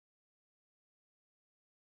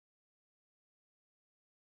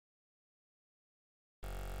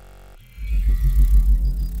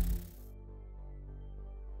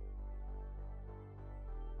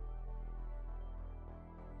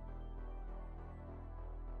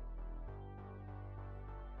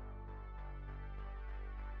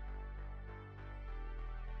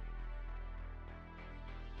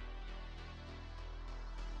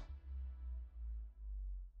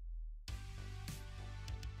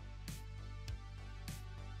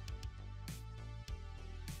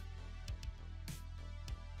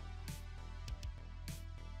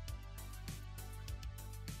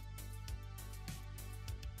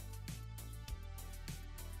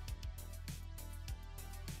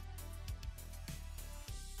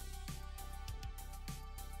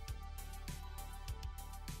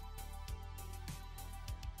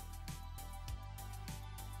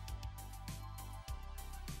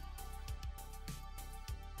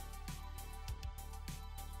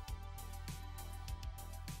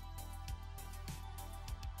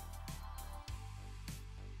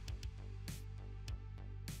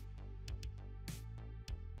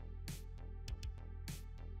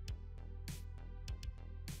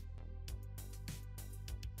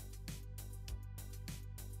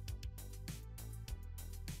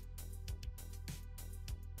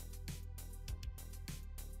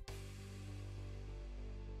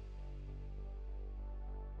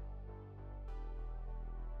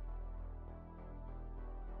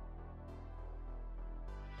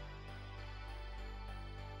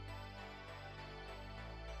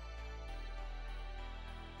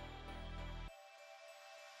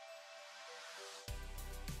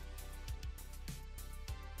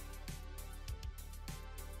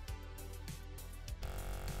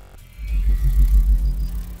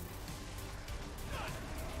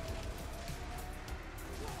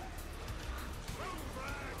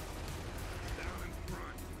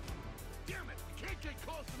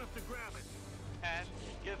And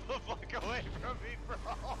get the fuck away from me, bro.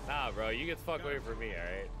 Nah, bro, you get the fuck away from me,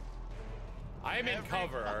 alright? I'm in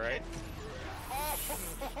cover, alright?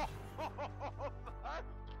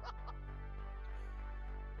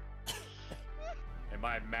 And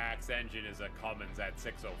my max engine is a Cummins at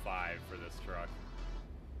 605 for this truck.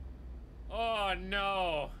 Oh,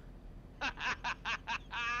 no.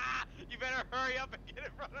 You better hurry up and get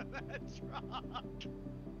in front of that truck.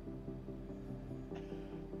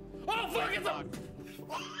 Oh, fuck, it's a...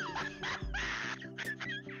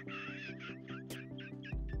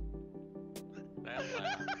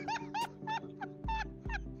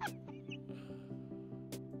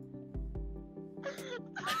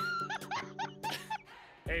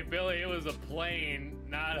 Hey, Billy, it was a plane,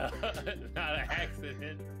 not an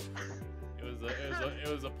accident. It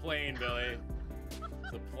was a plane, Billy.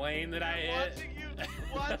 It's a plane that I hit.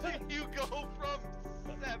 Watching you go from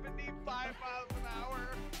 75 miles an hour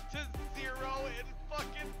to 0 in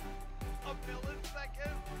fucking a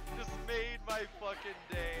millisecond just made my fucking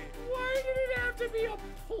day. Why did it have to be a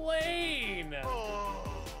plane?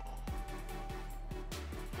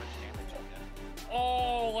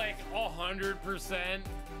 Oh, like 100%,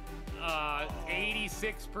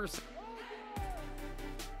 86%.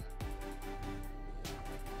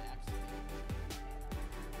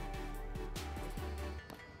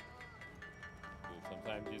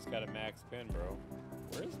 Sometimes you just gotta max pin, bro.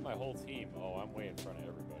 Where's my whole team? Oh, I'm way in front of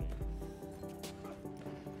everybody.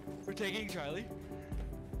 We're taking Charlie.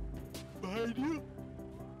 Behind you.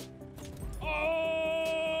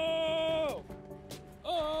 Oh!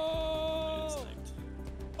 Oh!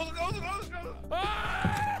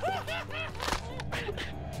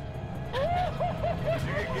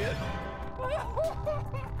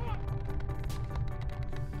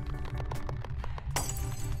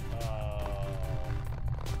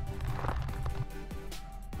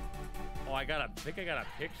 Oh, I think I got a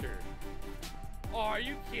picture. Oh, are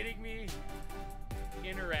you kidding me?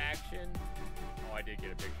 Interaction. Oh, I did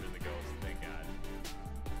get a picture of the ghost, thank God.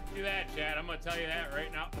 Do that, Chad. I'm gonna tell you that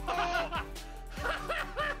right now. Oh.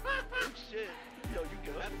 Shit. Yo, you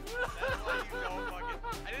good? That's why you know fucking...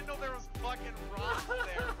 I didn't know there was fucking rocks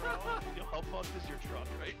there, bro. Yo, how fucked is your truck,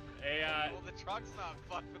 right? Hey, well, the truck's not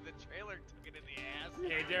fucked, but the trailer took it in the ass.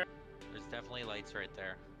 Hey, Derek. There's definitely lights right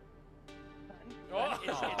there. Oh.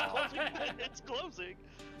 It's closing. It's closing.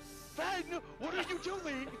 Ben, what are you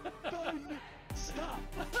doing? Ben, stop.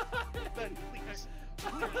 Ben, please.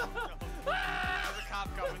 There's a cop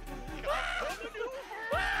coming.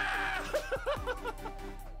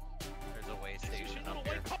 There's a way station up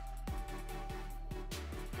here.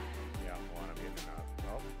 Yeah, well, I'm getting up.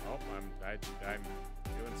 Oh, I'm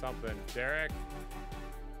doing something. Derek.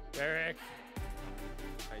 I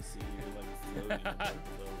see you like floating above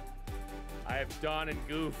the boat. I have done and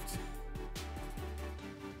goofed.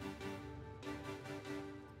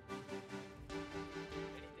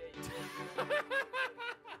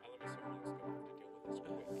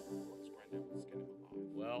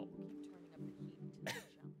 Well.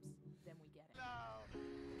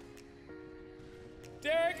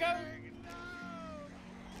 Derek,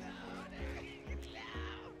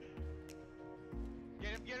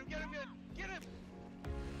 Get him!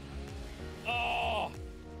 Oh!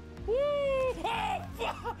 Woo!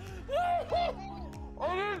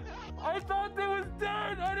 I thought that was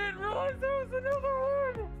dead! I didn't realize there was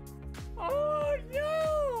another one! Oh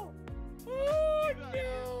no! Oh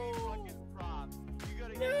no!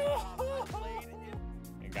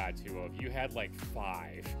 I got two of you. Had like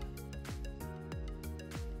 5.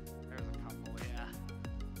 There's a couple, yeah.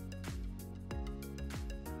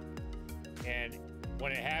 And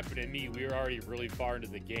when it happened to me, we were already really far into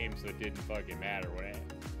the game, so it didn't fucking matter when it...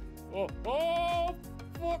 Oh, fuck!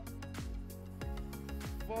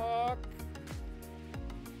 Fuck!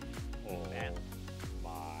 Oh, man.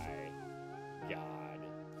 My God.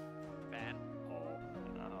 Man. Oh.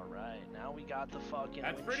 Alright, now we got the fucking...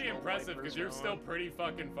 That's pretty impressive, because you're still pretty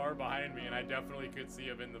fucking far behind me, and I definitely could see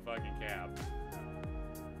him in the fucking cab.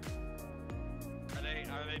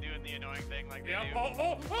 Are they doing the annoying thing like they Yep. do?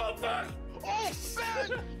 Oh, fuck! Oh, Ben!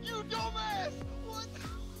 You dumbass! What?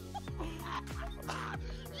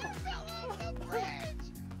 You fell off the bridge!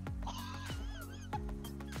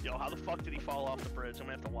 Yo, how the fuck did he fall off the bridge? I'm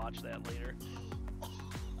gonna have to watch that later.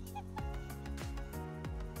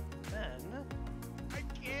 Ben? I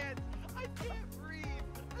can't!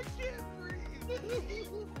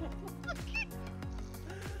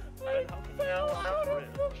 I fell out of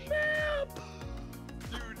the map!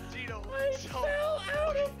 Dude, Gino, I fell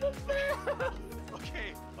out of the map!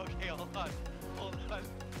 Okay, hold on.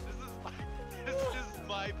 This is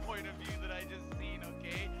my point of view that I just seen,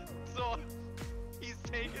 okay? So, he's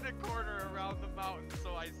taking a corner around the mountain,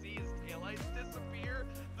 so I see his taillights disappear.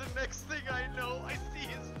 The next thing I know, I see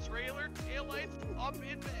his trailer taillights up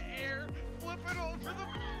in the air, flipping over the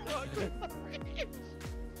fucking bridge.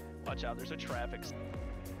 Watch out, there's a traffic.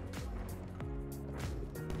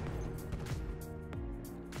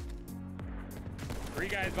 Three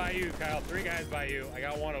guys by you, Kyle. 3 guys by you. I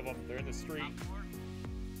got one of them. They're in the street.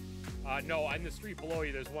 No, in the street below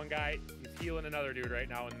you. There's one guy. He's healing another dude right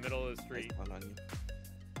now in the middle of the street. One on you.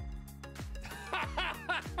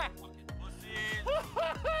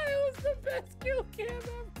 It was the best kill cam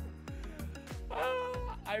ever.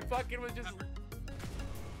 I fucking was just.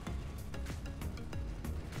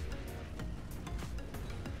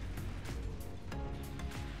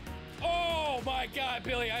 Oh my god,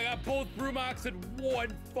 Billy, I got both Brumocks in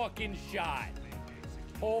one fucking shot.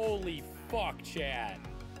 Holy fuck, Chad.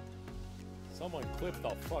 Someone clip the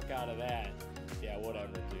fuck out of that. Yeah,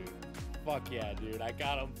 whatever, dude. Fuck yeah, dude. I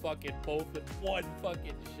got them fucking both in one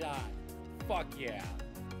fucking shot. Fuck yeah.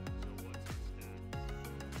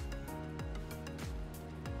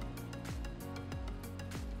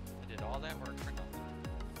 I did all that work for nothing.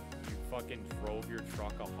 You fucking drove your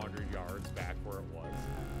truck 100 yards back where it was.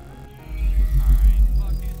 Alright,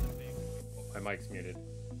 fuck it. My mic's muted.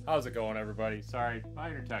 How's it going, everybody? Sorry,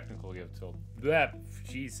 minor technical difficulty.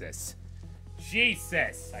 Jesus.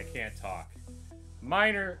 I can't talk.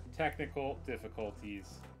 Minor technical difficulties.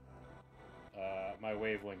 My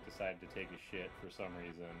wavelength decided to take a shit for some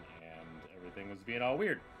reason, and everything was being all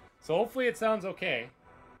weird. So hopefully it sounds okay.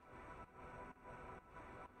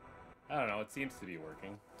 I don't know, it seems to be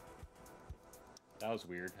working. That was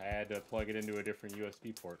weird. I had to plug it into a different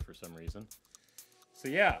USB port for some reason. So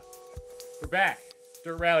yeah, we're back.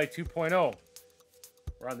 Dirt Rally 2.0.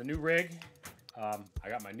 We're on the new rig. I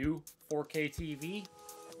got my new 4K TV.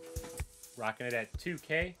 Rocking it at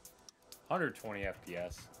 2K, 120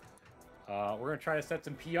 FPS. We're gonna try to set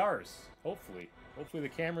some PRs, hopefully. Hopefully the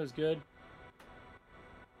camera's good.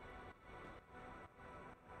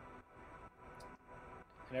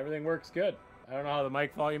 And everything works good. I don't know how the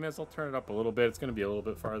mic volume is. I'll turn it up a little bit. It's gonna be a little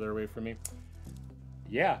bit farther away from me.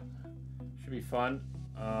 Yeah, should be fun.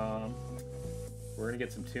 We're gonna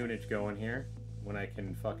get some tunage going here when I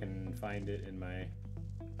can fucking find it in my...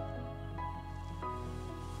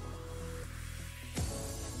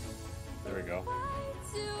 There we go.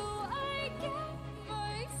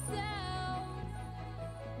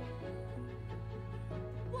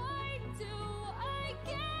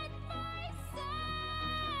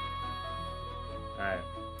 Alright.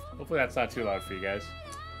 Hopefully that's not too loud for you guys.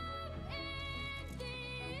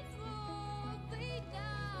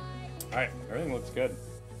 Alright, everything looks good.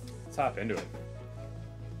 Let's hop into it.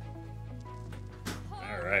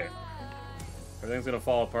 Alright. Everything's gonna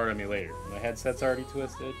fall apart on me later. My headset's already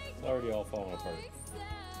twisted. It's already all falling apart.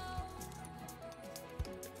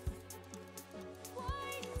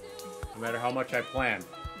 No matter how much I plan,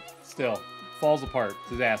 still falls apart.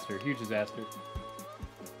 Disaster. Huge disaster.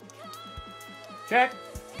 Check.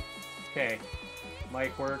 Okay.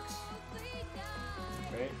 Mic works.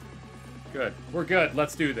 Right. Good. We're good.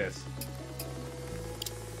 Let's do this.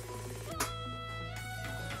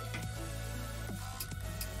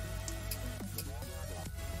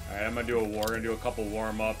 Alright, I'm gonna do a couple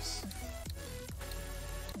warm-ups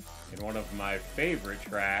in one of my favorite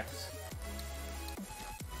tracks.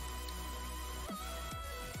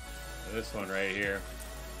 This one right here.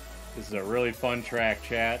 This is a really fun track,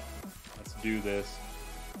 chat. Let's do this.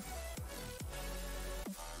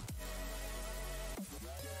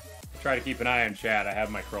 Try to keep an eye on chat. I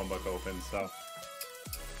have my Chromebook open, so.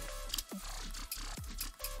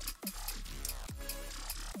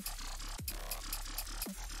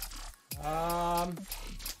 Um,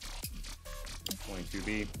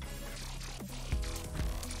 22B.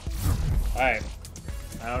 Alright.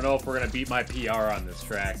 I don't know if we're gonna beat my PR on this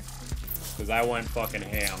track, because I went fucking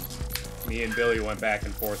ham. Me and Billy went back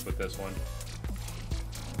and forth with this one.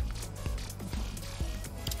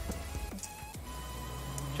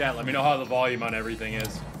 Chat, let me know how the volume on everything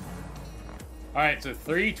is. Alright, so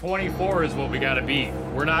 324 is what we gotta beat.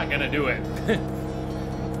 We're not gonna do it.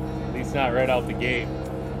 At least not right out the gate.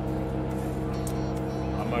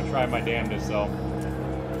 I'm gonna try my damnedest, though.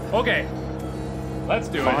 Okay. Let's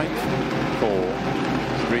do it. 5, 4,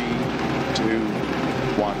 3, 2,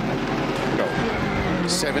 1, go.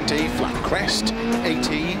 70, flat crest,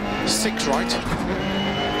 80, 6 right,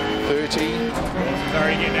 30,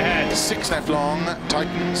 Sorry, getting ahead. 6 left long,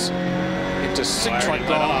 tightens, into 6 right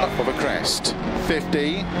long of a crest,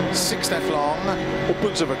 50, 6 left long,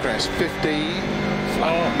 opens of a crest, 50,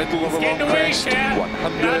 flat middle of a long crest,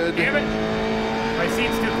 100, damn it. My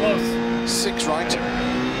seat's too close. 6 right,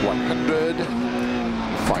 100,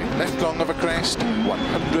 5 left long of a crest,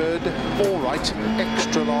 100, 4 right,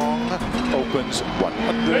 extra long, opens,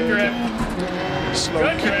 100, Good grip. slow,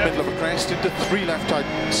 Good keep grip. middle of a crest, into 3 left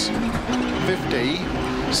tightens, 50,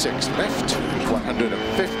 6 left,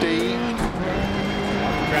 150,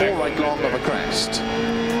 4 right long of a crest,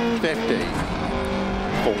 50,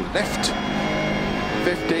 4 left,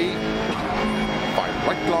 50, 5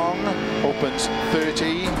 right long, opens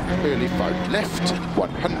 30, early 5 left,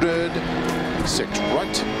 100, 6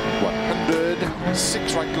 right, 100,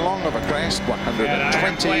 6 right long of a crest,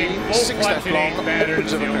 120, 6 left long,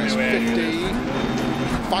 opens of a crest, 50,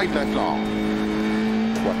 5 left long,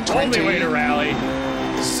 Only way to 120, rally.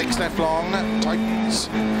 6 left long, tightens,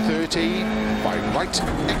 30, 5 right,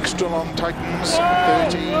 extra long tightens,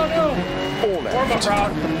 30, 4 Warm up left,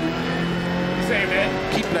 route. Save it.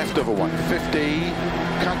 keep left over 150,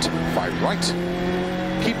 cut, 5 right,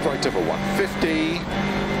 keep right over 150,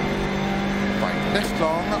 5 left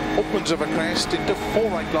long, opens over crest, into 4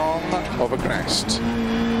 right long, over crest,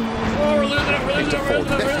 Oh, we're losing it, we're losing into it, 4 we're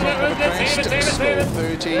losing it, left long over we're losing it. crest, Save it, slow save it, save it.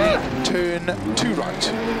 30, turn 2 right,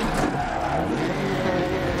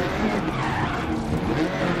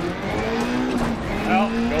 Well,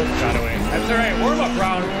 goes got away. That's all right. Warm up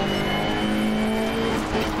round.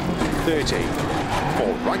 30,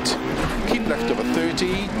 4 right, keep left over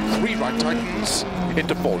 30, 3 right tightens,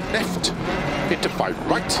 into 4 left, into 5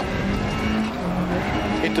 right,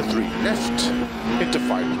 into 3 left, into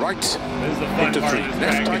 5 right, This is the fun into part 3 of this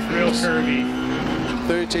left track. It's real tightens, curvy.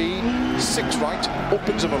 30, 6 right,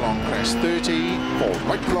 opens of a long crest, 30, 4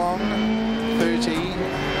 right long, 30,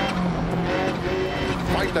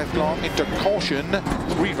 5 left long, into caution,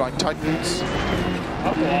 3 right tightens,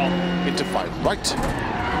 Up wall. into 5 right,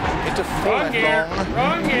 into 4 Wrong left gear. long,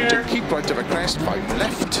 Wrong to gear. keep right of a crest, 5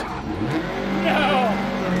 left, No.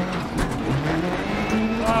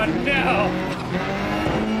 Oh no.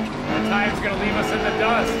 Our time's gonna leave us in the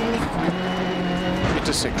dust.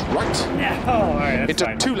 into 6 right, No. All right. That's into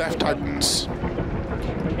fine. 2 left tightens.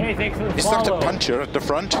 Hey, thanks for the Is follow. that a puncher at the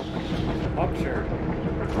front? Puncture.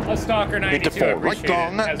 A Stalker 92. Into 4 I right appreciate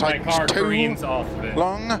long, it, as my tightens car 2 careens off of it.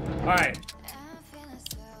 long, All right.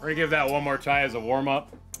 We're gonna give that one more try as a warm up,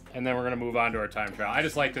 and then we're gonna move on to our time trial. I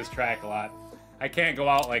just like this track a lot. I can't go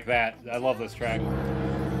out like that. I love this track.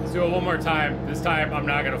 Let's do it one more time. This time I'm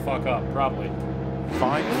not gonna fuck up. Probably.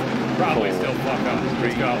 5, Probably 4, still fuck up. Let's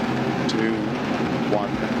 3, go. 2, 1,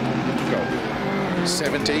 go.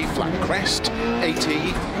 70, flat crest,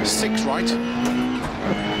 80, 6 right,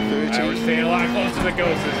 Alright, we're 30, staying a lot close to the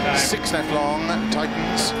ghost this time. 6 left long,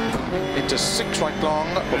 tightens, into 6 right long,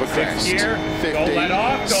 over Sixth crest, gear. 50, Don't let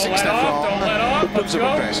off, don't 6 let left off, long, don't let off. opens Let's over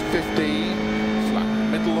go. crest, 50, flat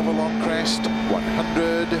middle of a long crest,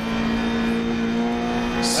 100,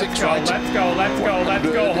 6 Let's go, right, let's go, let's go, let's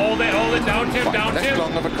go. 100, Hold it, down tip, 5 down left tip.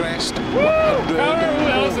 long of a crest, Woo! 100, Counter, who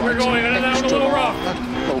else? We're going in and out a extra little long,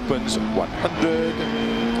 rough. opens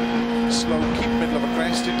 100, slow, keep middle of a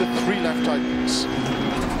crest, into 3 left tightens,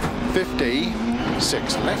 50,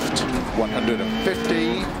 6 left,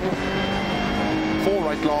 150, 4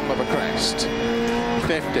 right long of a crest,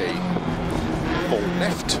 50, 4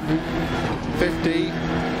 left, 50,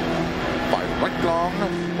 5 right long,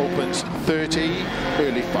 opens 30,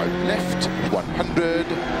 early 5 left, 100,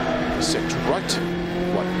 6 right,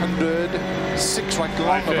 100, 6 right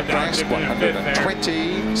long of a crest,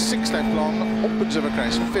 120, 6 left long, opens of a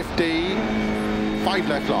crest, 50, 5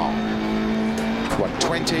 left long,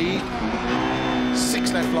 120,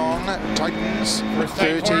 6 left long, tightens, First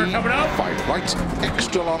tight 30, corner coming up. 5 right,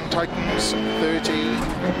 extra long tightens, 30,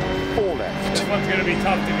 4 left. This one's gonna be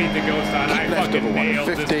tough to beat the ghost on. I Keep left over fucking nailed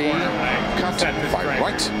this 150, corner when I cut, set this 5 right.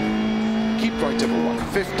 right, keep right over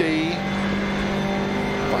 150,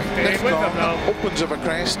 5 Staying left with long, them, though. opens over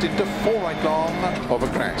crest, into 4 right long, over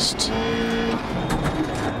crest.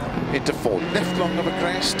 Into 4 left long over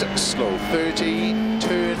crest, slow 30,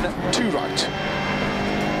 turn 2 right.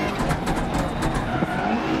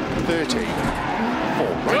 30, 4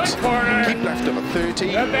 right, Good corner. keep left over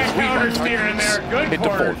 30, Got that 3 counter right steer in tightens, there. Good into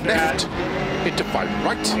 4 corner, left, into 5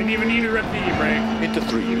 right, Didn't even need to rip the e-brake. into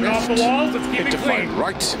 3 Keep it left, off the walls, let's keep into it clean. 5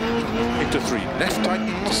 right, into 3 left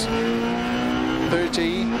tightens,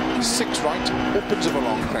 30, 6 right, opens of a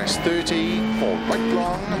long crest, 30, 4 right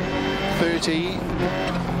long, 30,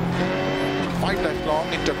 5 left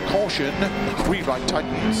long, into caution, 3 right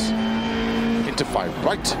tightens, into 5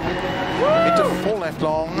 right, into 4 left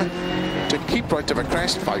long, to keep right of a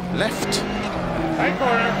crest, 5 left, Right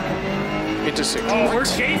corner. into 6 Oh, right, we're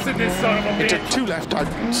chasing this son of a into bitch. 2 left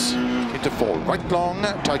tightens, into 4 right long,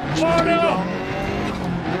 tightens, Oh, 2 no. long,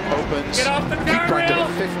 opens, Get off the keep right guardrail.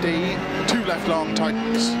 of a 50, 2 left long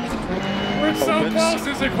tightens, We're so opens. close.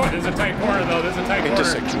 There's a tight corner, though. There's a tight into corner.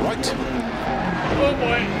 6 right, Oh,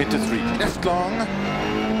 boy. into 3 left long,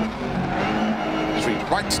 3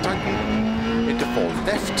 right tighten, into 4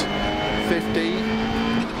 left, 50,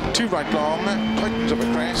 2 right long, tightens of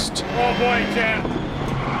a crest, Oh, boy, Chad.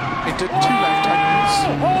 into 2 left tightens,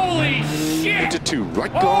 Oh, holy shit. into 2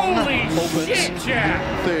 right long, Holy opens, shit,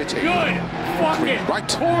 Chad. 30, Good 3 fucking right,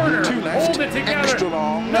 corner. 2 left, Hold it together. extra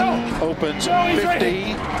long, No. opens, No, he's right.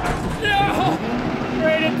 50, No.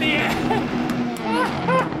 Right at the end.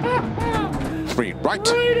 3 right,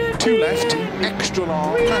 Right at 2 the left, end. extra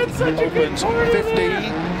long, We had such a good opens, corner 50, there.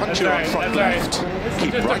 punch That's it on right, front that's right. left, This is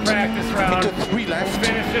keep just a right, practice round. into 3 left,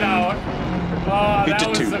 Finish it out. Oh, that Into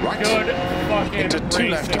was 2 some right. good fucking into 2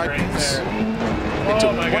 left racing right tightens, there. into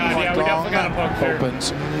Oh my 1 god, right yeah, we long, definitely got a puncture. opens,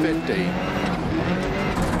 50.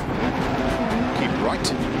 Keep right,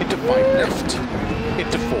 into 5 left,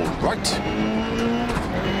 into 4 right.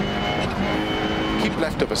 Keep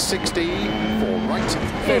left of a 60, 4 right,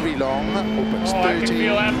 very long, opens Oh, I can 30.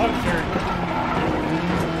 feel that puncture.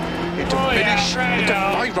 Into Oh, yeah, finish, right into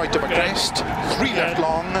now. 5 right of a We're good. crest, 3 left good.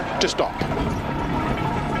 long, to stop.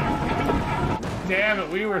 Damn it,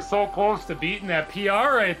 we were so close to beating that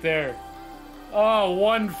PR right there. Oh,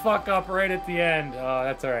 1 fuck up right at the end. Oh,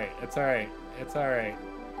 that's alright. It's alright. It's alright.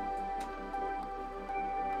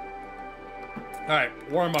 Alright,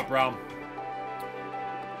 warm up round.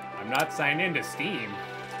 I'm not signed into Steam.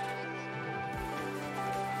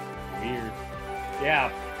 Weird.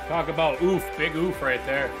 Yeah, talk about oof, big oof right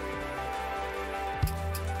there.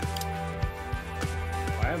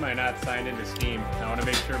 Why am I not signed into Steam? I want to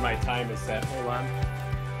make sure my time is set. Hold on.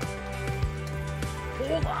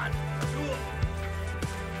 Hold on.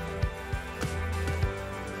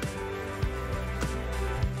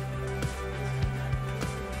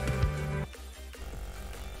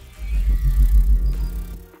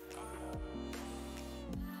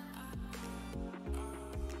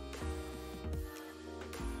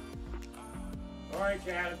 Alright,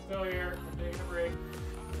 Chad, it's still here. I'm taking a break.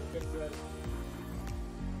 Fix this.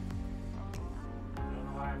 I don't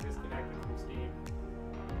know why I'm disconnected from Steam.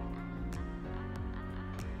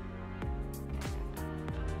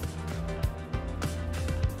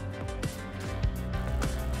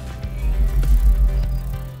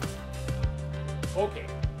 Okay.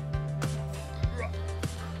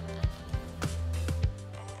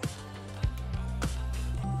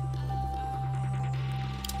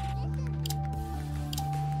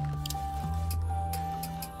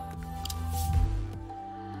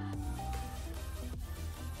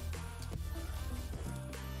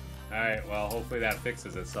 Alright, well, hopefully that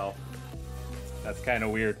fixes itself. That's kind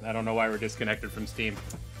of weird. I don't know why we're disconnected from Steam.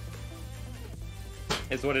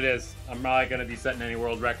 It's what it is. I'm not going to be setting any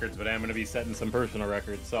world records, but I'm going to be setting some personal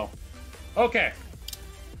records, so. Okay.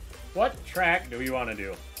 What track do we want to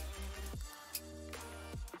do?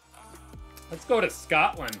 Let's go to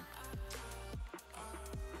Scotland.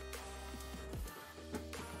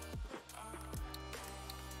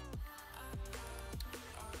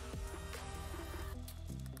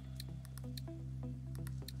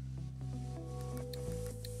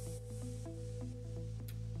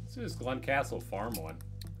 This is Glencastle Farm one.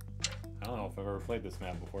 I don't know if I've ever played this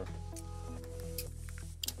map before.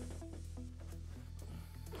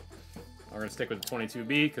 I'm gonna stick with the 22B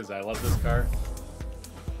because I love this car.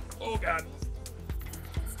 Oh god.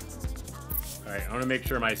 Alright, I want to make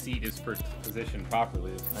sure my seat is positioned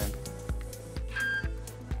properly this time.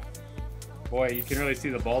 Boy, you can really see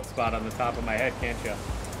the bald spot on the top of my head, can't you?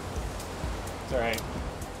 It's alright.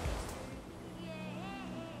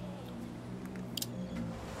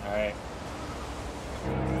 Alright.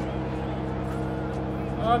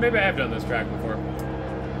 Oh, maybe I have done this track before.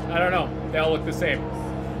 I don't know. They all look the same.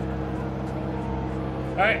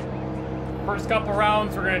 Alright. First couple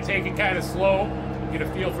rounds, we're going to take it kind of slow, get a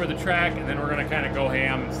feel for the track, and then we're going to kind of go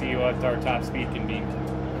ham and see what our top speed can be.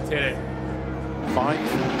 Let's hit it. 5,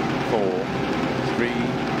 4, 3,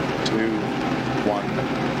 2,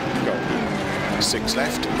 1, go. 6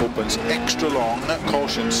 left, opens extra long,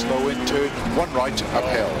 caution slow in turn, 1 right,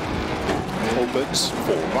 uphill. Opens,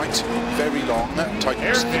 4 right, very long,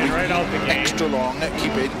 tightens, 3, right out the gate. extra long,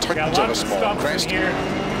 keep it, Got tightens on a lots of small stumps in crest. here.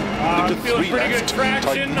 Into I'm feeling 3 pretty left, good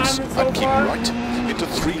traction on tightens, it so and keep far. right, into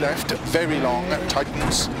 3 left, very long,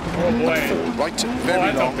 tightens. Oh boy. And 4 right, very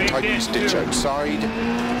that's a long, big tightens, ditch, ditch too. outside.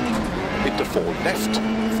 Into 4 left,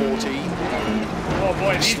 40. Oh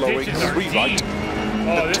boy, these Slowing, ditches are 3 deep. right. Oh,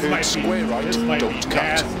 and this turn might square be, right, this might don't be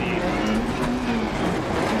cut. nasty.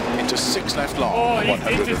 Into 6 left long, Oh, these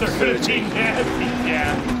ditches are gonna be 130. nasty,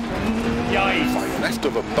 yeah. Yikes. 5 left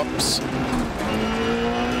over bumps.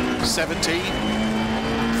 70.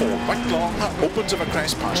 4 right long, opens of a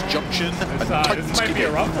crest past junction, and This tightens might be a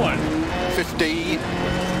again. rough one. 50.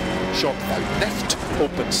 Short 5 left,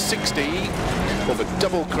 opens 60. Over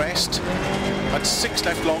double crest, and 6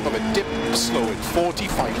 left long of a dip, slowing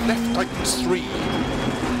 45 left, tightens 3.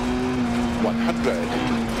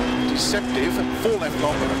 100. Deceptive, 4 left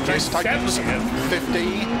long of a crest, tightens. Deceptive.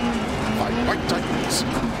 50. 5 right tightens.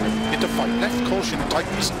 Into 5 left, caution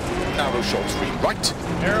tightens. Narrow short 3 right.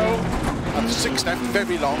 Arrow. And 6 left,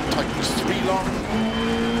 very long, tightens 3 long.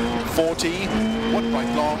 40. 1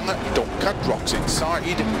 right long, don't cut, rocks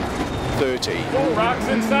inside. 30. Oh, rocks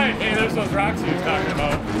inside. Hey, there's those rocks he was talking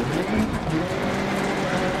about.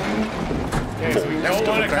 Okay, 4 so we left don't of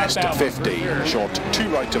want a to cut crest, that 50. one for sure. Short 2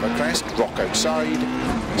 right of a crest, rock outside.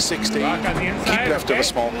 60. Rock on the inside, Keep left of okay. a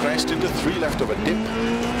small crest into 3 left of a dip.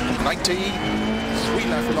 90. 3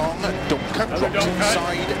 left long, don't cut, Another rocks don't cut.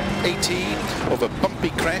 inside. 80. Over bumpy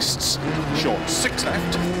crests. Short 6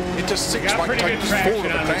 left. Into 6 got right pretty good tightens, 4 traction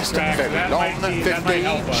of a on this crest. track, so Very that long. might be- 50. that might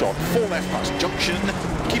help us. Short 4 left past junction.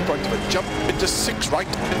 Keep right of a jump. Into 6 right.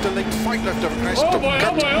 Into late 5 left of a crest. Oh don't boy, oh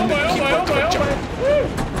cut. boy, oh boy, oh Keep boy, right oh of boy, a oh jump. boy.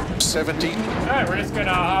 Woo! 70. Alright, we're just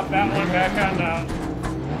gonna hop that one back on now.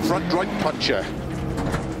 Front right puncher.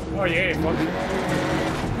 Oh yeah, fuck.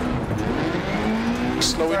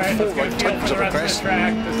 Slowing Alright, 4 let's get a right, feel tightens for the of a rest of the crest.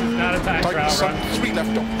 track. This is not a time trial Tightens run. up, 3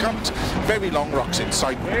 left, don't cut. Very long rocks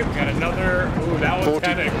inside. Okay, we got another. Ooh, that one's 40.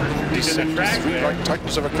 kind of contributed to the Descends, track 3 there. right,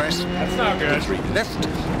 tightens of a crest. That's not good. 3 left,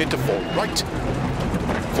 into 4 right.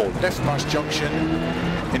 4 left past junction.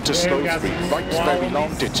 Into Okay, slow we got 3 some right, very long,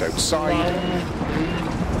 swallows. ditch outside.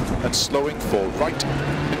 And slowing 4 right.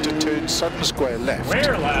 Into turn sudden square left.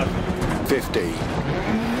 Where left? 50.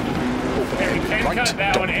 Open Hey, we headed can right, cut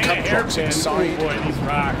that one don't and a cut, rocks hairpin. inside. Oh boy, these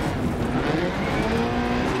rocks.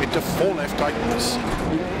 Into 4 left tightens,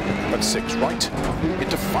 and 6 right,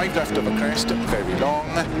 into 5 left of a crest, very long,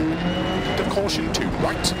 into caution 2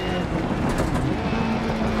 right,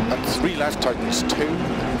 and 3 left tightens 2,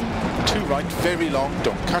 2 right, very long,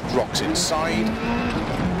 don't cut, rocks inside,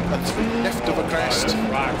 and 3 left of a crest, Those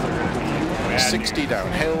rocks are gonna be bad 60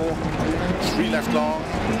 downhill, 3 left long,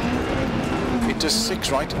 into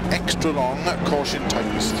 6 right, extra long, caution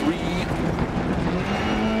tightens 3,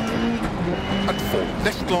 and 4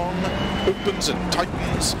 left long, opens and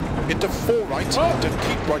tightens, into 4 right, Oh. to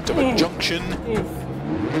keep right of a Ooh. junction, news. Oof.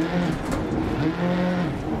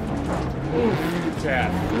 Oof.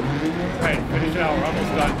 Sad. Right, finish it out. We're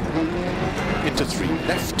almost done. into 3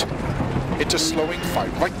 left, into slowing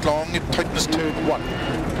 5 right long, it tightens turn 1,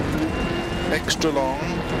 extra long,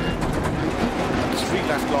 and 3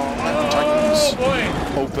 left long, Oh tightens,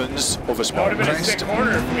 boy. opens over That small would have been a sick crest,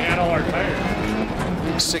 corner if we had all our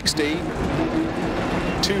tires. 60,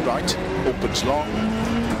 2 right, opens long,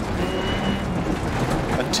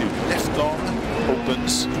 and 2 left long,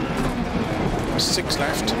 opens, 6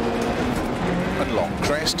 left, and long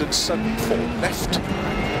crest, and sudden 4 left,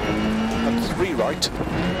 and 3 right,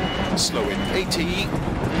 slow in 80,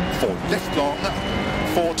 4 left long,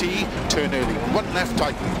 40, turn early, 1 left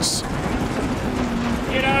tightens,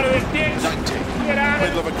 Get out of this ditch. 90, Get out of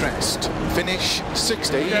middle of a crest, finish,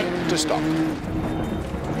 60, to stop.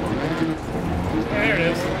 There it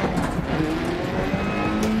is.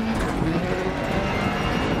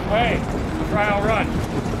 Hey, trial run.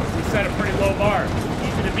 We set a pretty low bar.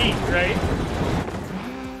 Easy to beat, right?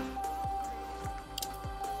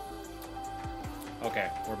 Okay,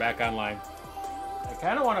 we're back online. I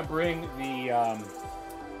kind of want to bring the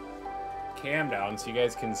cam down so you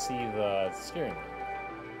guys can see the steering wheel.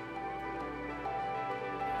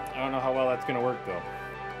 I don't know how well that's going to work, though.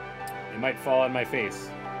 It might fall on my face.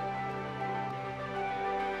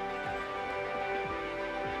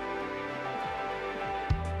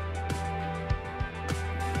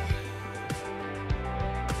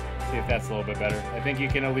 See if that's a little bit better. I think you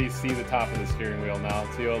can at least see the top of the steering wheel now,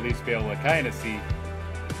 so you'll at least be able to kind of see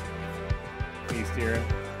steering.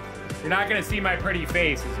 You're not going to see my pretty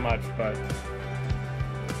face as much, but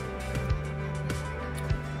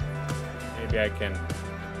maybe I can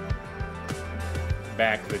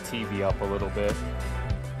back the TV up a little bit.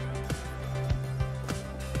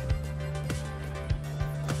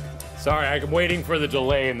 Sorry, I'm waiting for the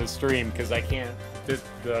delay in the stream because I can't.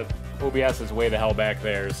 The OBS is way the hell back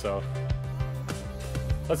there, so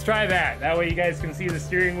Let's try that. That way you guys can see the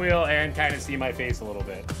steering wheel and kind of see my face a little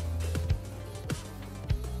bit.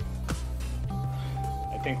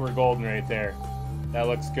 I think we're golden right there. That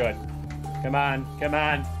looks good. Come on, come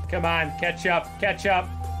on, come on. Catch up, catch up.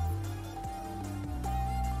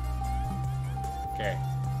 Okay.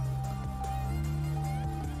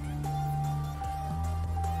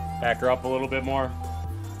 Back her up a little bit more.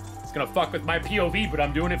 It's gonna fuck with my POV, but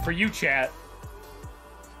I'm doing it for you, chat.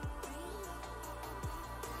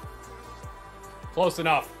 Close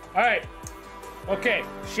enough. All right. Okay,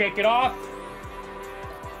 shake it off.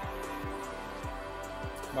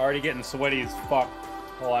 I'm already getting sweaty as fuck.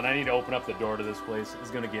 Hold on, I need to open up the door to this place.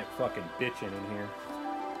 It's gonna get fucking bitchin' in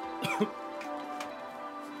here.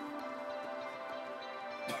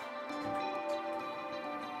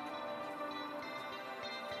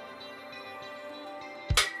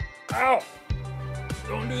 Ow!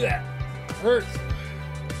 Don't do that. It hurts.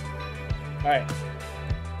 All right.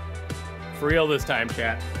 For real this time,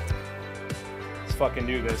 chat. Let's fucking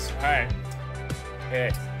do this. All right. Hey,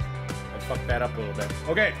 I fucked that up a little bit.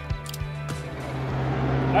 Okay.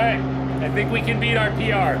 All right. I think we can beat our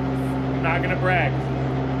PR. I'm not gonna brag.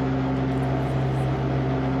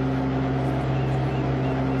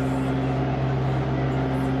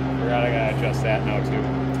 Forgot I gotta adjust that now too.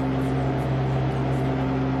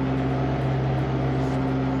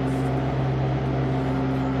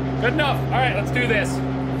 Good enough. All right, let's do this.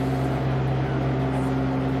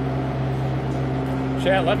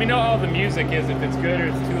 Chat, let me know how the music is, if it's good or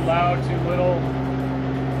it's too loud, too little.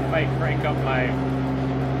 I might crank up my...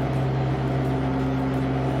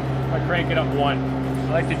 I crank it up one.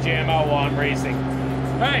 I like to jam out while I'm racing.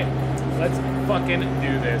 All right, let's fucking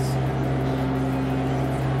do this.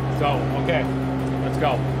 So, okay, let's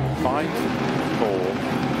go. 5, 4,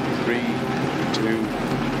 3, 2,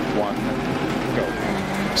 1, go.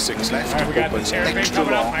 6 left, All right, we got opens the terrapin extra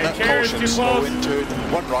coming up. long, My chair is caution too slow close. in turn,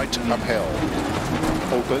 1 right, uphill.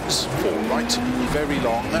 Opens, 4 right, very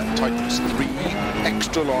long, tightens 3,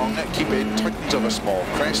 extra long, keep in, tightens of a small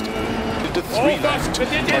crest, into 3 Oh, fuck, left, the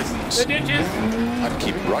ditches, tightens, the ditches. and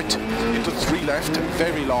keep right, into 3 left,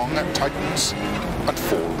 very long, tightens, and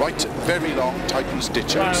 4 right, very long, tightens,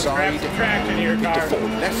 ditch Come on, let's grab outside, some traction here, into car. 4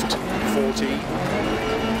 left,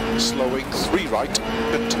 40, slowing 3 right,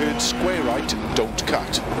 and turn square right, don't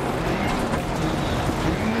cut.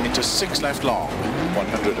 Into 6 left long,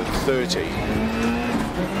 130.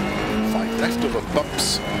 5 left over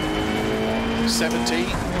bumps, 70.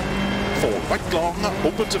 4 right long,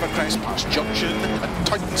 opens of a crest past junction, and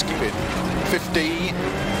tightens keep in. 50.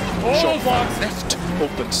 Oh, Short 5 box. left,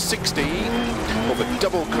 opens 60. Over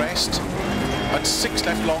double crest, and 6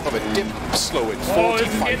 left long of a dip, slow in 40. Oh, this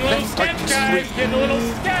is 5 getting a little left, sketch, tightens guys. 3. Getting a little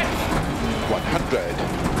sketch.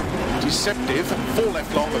 100. Deceptive, 4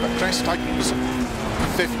 left long of a crest, tightens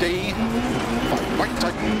 50. 5 right,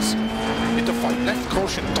 tightens into 5 left,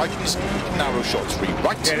 caution, tightens, narrow short 3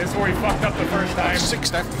 right. Okay, this is where we fucked up the first time.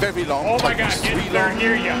 6 left, very long, Oh my god, tightens get 3 in third long.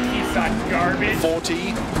 gear, you piece of garbage.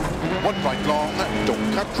 40. 1 right long,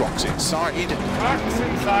 don't cut, rocks inside. Rocks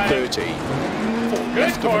inside. 30. 4 Good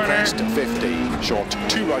left of a corner. crest, 50. Short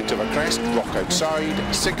 2 right of a crest, rock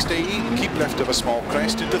outside. 60. Keep left of a small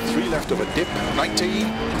crest into 3 left of a dip. 90.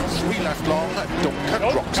 3 left long, don't cut,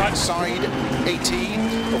 Don't rocks cut. inside. 80.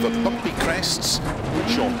 Over bumpy crests.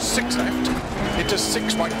 Short 6 left. Into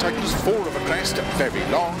 6 right, tightens 4 of a crest, very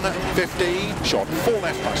long. 50. Short 4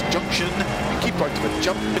 left past junction. Keep right of a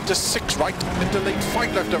jump into 6 right. Into late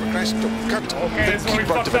 5 left of a crest, don't cut. Okay, this is where we keep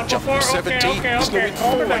right fucked of a up jump. before. 70. Okay, Slow in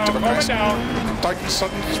 4 Over right of a down, over crest. down. Tighten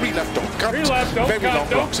sudden 3 left, don't cut. 3 left, don't very cut, long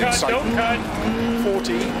don't rocks cut, inside. don't cut.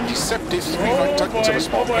 40. Deceptive 3 Oh right, tightens of a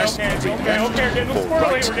small boy, crest. okay, 3 okay, left. okay, we're getting a 4 little squirrely,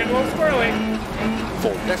 right. we're getting a little squirrely.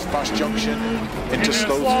 4 left past junction. Into Into the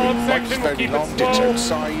slow 3 slow right, section, we'll very keep it long, ditch slow.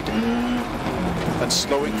 outside. And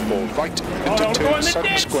slowing 4 right. Oh, Into don't go in turn the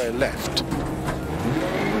 7 ditch. square left.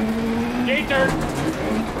 Gator.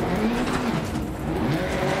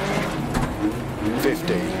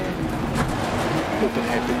 50. Open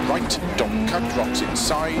head right, don't cut, rocks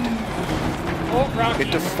inside. Oh, Rocky.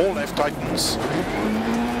 Into 4 left, tightens.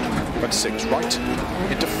 And 6 right.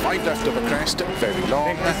 Into 5 left of a crest, very I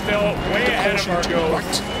long. think we're still way Into ahead of caution, our 2 goals.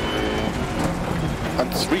 right.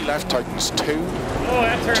 And 3 left, tightens 2. Oh,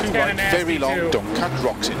 that turn's 2 kind right, of nasty very long, too. don't cut,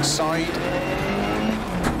 rocks inside.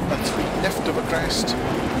 And 3 left of a crest.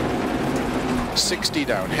 60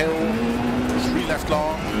 downhill. 3 left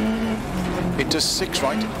long. Into 6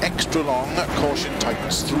 right, extra long, caution,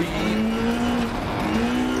 tightens 3.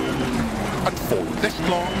 And 4 left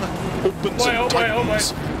long, opens and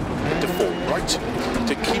tightens. Into 4 right,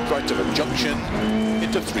 to keep right of a junction.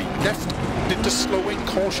 Into 3 left, into slowing,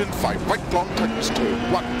 caution, 5 right long, tightens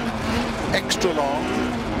turn 1, extra long,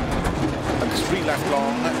 and 3 left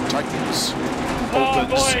long, tightens,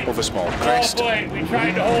 opens over small crest. Oh boy, we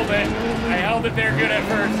tried to hold it. I held it there good at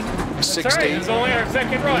first. 60. That's alright, it's only our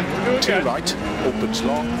second run. We're doing 2 good. right, opens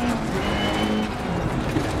long,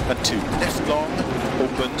 and 2 left long,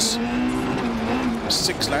 opens,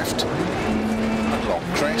 6 left, and long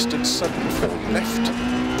crest, and sudden 4 left,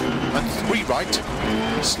 and 3 right,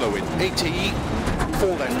 slow in 80,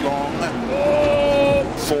 4 left long,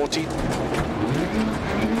 40,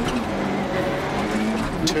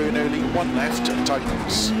 turn early, 1 left,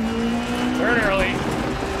 tightens, Turn early.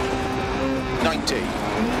 90,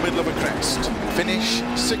 middle of a crest, finish,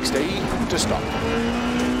 60, to stop.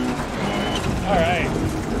 Alright.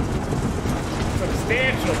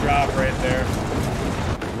 Substantial drop right there.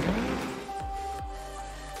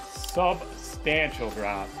 Substantial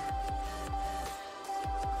drop.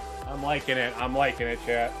 I'm liking it. I'm liking it,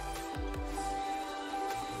 chat.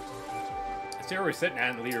 Let's see where we're sitting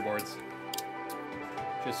at in the leaderboards.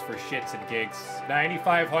 Just for shits and gigs.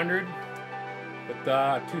 9,500 with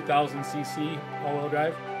 2,000cc all-wheel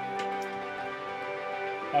drive.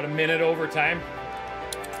 About a minute overtime.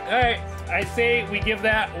 Alright, I say we give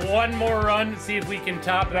that one more run, see if we can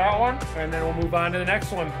top that one, and then we'll move on to the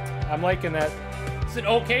next one. I'm liking that. It's an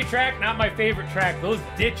okay track, not my favorite track. Those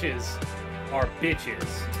ditches are bitches.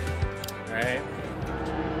 Alright?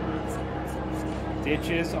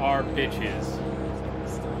 Ditches are bitches.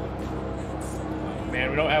 Man,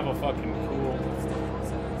 we don't have a fucking cool...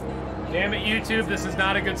 Damn it, YouTube, this is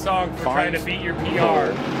not a good song for trying to beat your PR.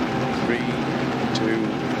 3, 2,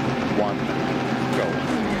 1,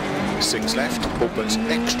 go. 6 left, opens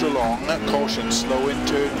extra long, caution, slow in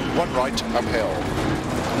turn, 1 right, uphill.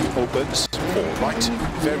 Opens, 4 right,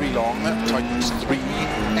 very long, tightens 3,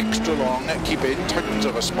 extra long, keep in, tightens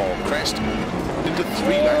of a small crest, into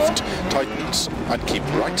 3 left, tightens, and keep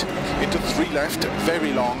right, into 3 left,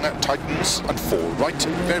 very long, tightens, and 4 right,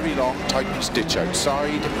 very long, tightens, ditch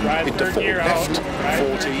outside, into 4 left,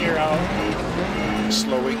 40,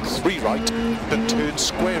 slowing, 3 right, and turn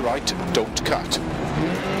square right, don't cut.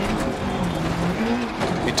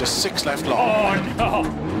 Into 6 left long. Oh no!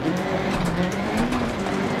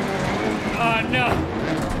 Oh no!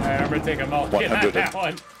 Alright, I'm gonna take a mulligan on that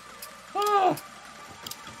one. Oh.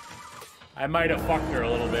 I might have fucked her a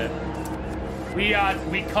little bit. We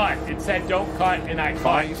cut. It said don't cut, and I cut.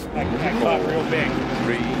 5, I cut real big.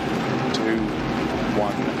 3, 2,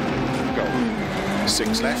 1, go.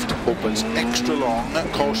 6 left, opens extra long,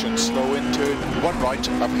 caution, slow in turn, 1 right,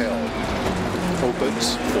 uphill.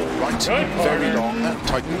 Opens, 4 right, very long,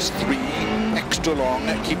 tightens 3, extra long,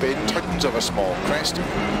 keep in, tightens of a small crest,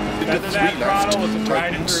 into 3 left,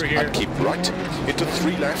 tightens, and keep right, into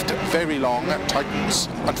 3 left, very long, tightens,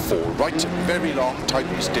 and 4 right, very long,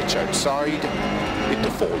 tightens, ditch outside, into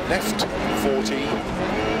 4 left, 40,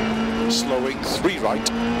 slowing, 3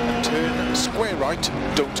 right, and turn, square right,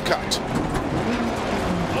 don't cut.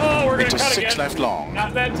 Oh, we're gonna into cut 6 again. left long.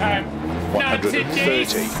 Not that time. 130. Not today,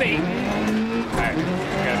 Satan. Alright, we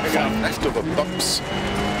gotta pick up. 5 left over bumps.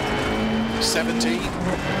 70.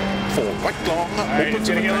 4 right long. Alright, it's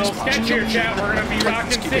gonna get a little sketchier, chat. We're gonna be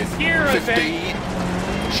rocking 6th gear, I think.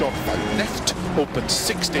 50. Short 5 left. Open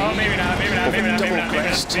 60. Oh, maybe not, maybe not, maybe not, maybe not, maybe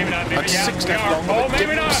not, maybe not, maybe and 6 yeah, left long. Oh,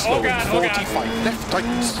 maybe not. Oh, God, oh, God. 45 left,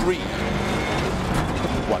 tightens 3.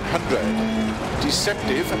 100.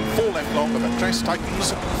 Deceptive, 4 left long of a crest,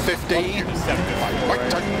 tightens, 50, 5 right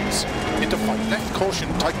tightens, into 5 left, caution,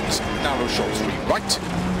 tightens, narrow short, 3 right,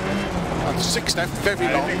 and 6 left, very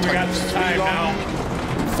long, tightens, 3 long,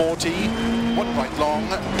 40, 1 right long,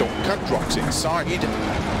 don't cut, rocks inside,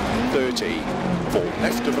 30, 4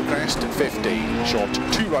 left of a crest, 50, short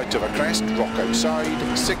 2 right of a crest, rock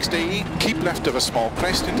outside, 60, keep left of a small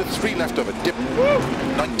crest, into 3 left of a dip,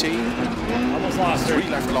 90, almost lost her. 3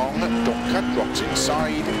 left long, don't cut, rocks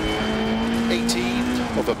inside,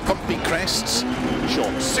 80, over bumpy crests,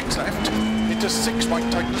 short 6 left, into 6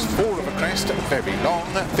 right tightens, 4 of a crest, very long,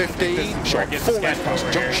 50, short 4 left past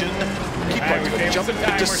junction, keep right of a jump,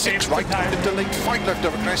 into 6 right, into late 5 left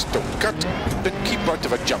of a crest, don't cut, then keep right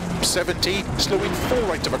of a jump, 70, slowing 4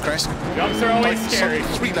 right of a crest, jumps are always scary.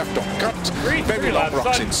 3 left, don't cut, Three very long, left,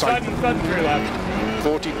 rocks sudden, inside, sudden 3 left.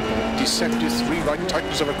 40, deceptive, 3 right,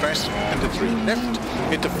 tightens of a crest, into 3 left,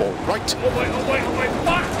 into 4 right, Oh boy, oh boy, oh boy,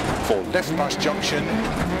 fuck! 4 left past junction,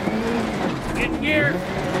 In here!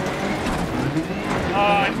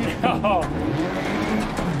 Oh no!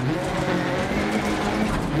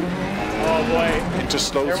 Oh boy. into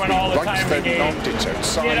slow There 3 went all the right, time very we gave. long, ditch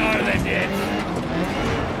outside, Get out of the ditch!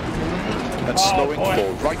 and Oh, slowing boy.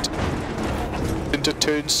 4 right, into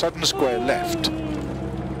turn sudden square left.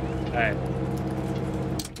 Alright.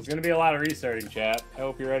 There's gonna be a lot of restarting, chat. I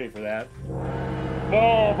hope you're ready for that.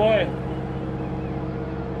 Oh boy.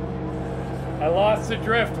 I lost the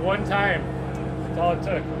drift one time. That's all it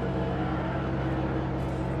took.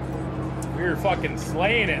 We were fucking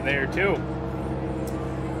slaying it there too.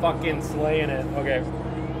 Fucking slaying it. Okay.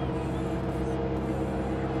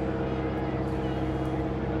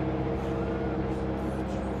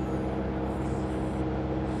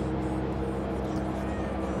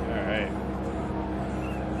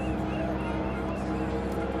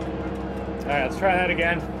 Alright, let's try that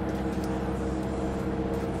again.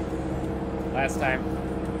 Last time.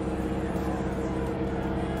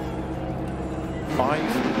 5,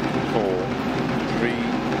 4, 3,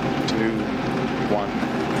 2, 1,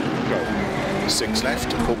 go. 6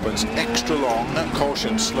 left, opens extra long,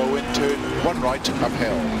 caution slow in turn, 1 right,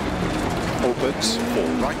 uphill. Opens, 4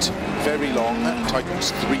 right, very long,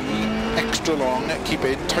 tightens 3, extra long, keep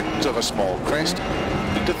in, tightens of a small crest.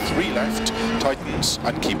 Into 3 left, tightens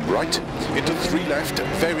and keep right. Into 3 left,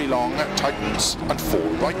 very long, tightens and 4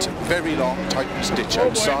 right, very long, tightens, ditch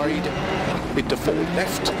outside. Into 4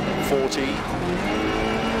 left, 40.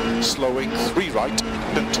 Slowing 3 right,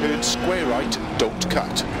 and turn square right, don't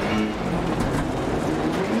cut.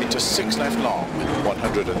 Into 6 left long,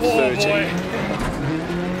 130. Oh boy.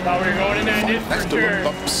 Thought we were going in that ditch for left sure. over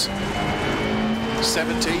bumps.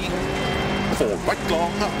 70. 4 right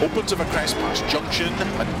long, opens of a crest past junction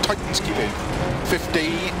and tightens keep in.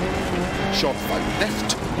 50. Short 5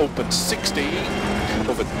 left, opens 60.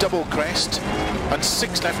 Over double crest and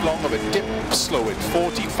 6 left long of a dip, slow in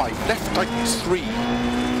 45 left, tightens 3.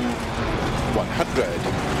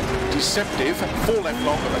 100. Deceptive, 4 left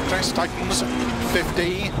long of a crest, tightens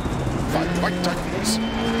 50. 5 right tightens.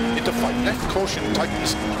 Into 5 left, caution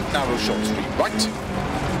tightens, narrow short 3 right.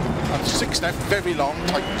 And 6 left, very long,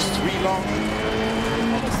 tightens 3 long.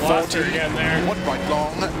 40, again there. 1 right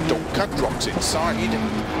long, don't cut, rocks inside.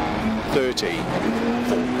 30,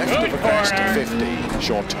 4 left Good of a crest, corner. 50,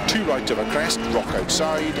 short 2 right of a crest, rock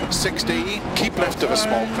outside. 60, keep left of a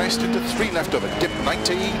small crest, into 3 left of a dip,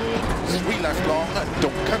 90. 3 left long,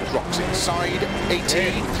 don't cut, rocks inside.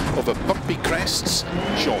 80, over bumpy crests,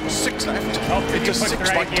 short 6 left, into 6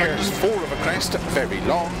 right, tightens 4 of a crest, very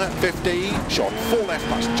long. 50, short 4 left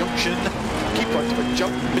past junction, keep right of a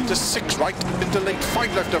jump, into 6 right, into late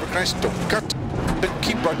 5 left of a crest, don't cut, then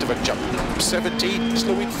keep right of a jump. 70,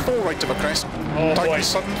 slowing 4 right of a crest, tightens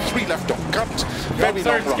sudden 3 left, don't cut, very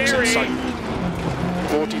long, rocks inside.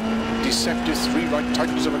 40, deceptive 3 right,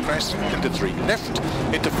 tightens of a crest, into 3 left,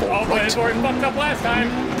 into 4 right. right. Oh, we fucked up last time.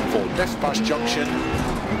 4 left past junction,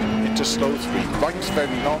 into slow 3 right,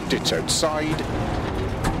 very long, ditch outside.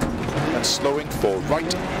 And slowing 4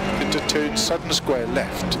 right, into turn sudden square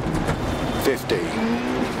left. 50.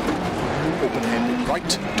 Open-handed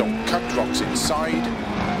right, don't cut, rocks inside.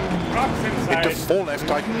 Rocks inside. Into 4 left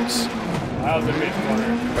tightens. That was a big corner.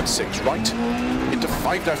 And 6 right, into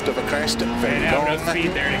 5 left of a crest, very And long. enough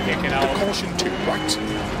speed there to kick it out. Into caution 2 right.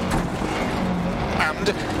 And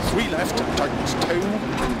 3 left, tightens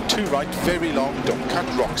 2. 2 right, very long, don't cut,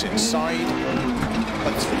 rocks inside.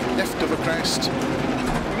 And 3 left of a crest.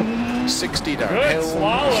 60 downhill. Good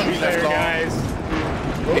slalom 3 left there, long. guys.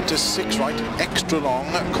 Into 6 right, extra long,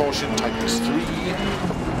 caution tightens 3.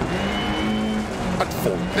 And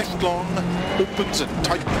 4 left long, opens and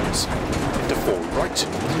tightens. Into 4 right,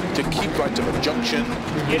 to keep right of a junction.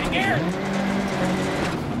 Getting here.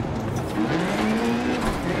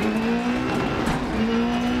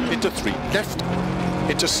 Into 3 left,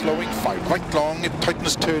 into slowing 5 right long, it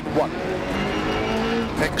tightens turn 1.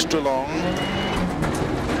 Extra long,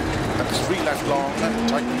 and 3 left long,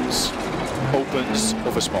 tightens. Opens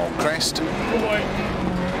over small crest. Oh boy.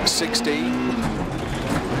 60.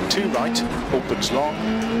 2 right, opens long.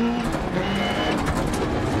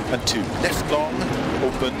 And 2 left long,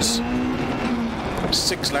 opens.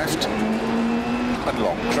 6 left. And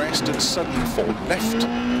long crest and sudden 4 left.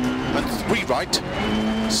 And 3 right,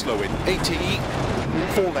 slow in 80.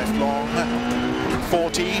 4 left long.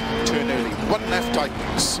 40, turn early 1 left,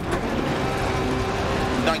 tightens.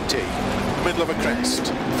 90. Middle of a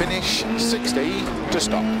crest. Finish 60 to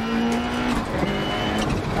stop.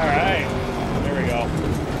 Alright. There we go.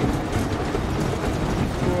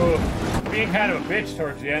 Whoa. Being kind of a bitch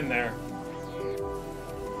towards the end there.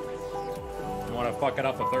 Don't want to fuck it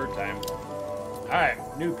up a 3rd time. Alright,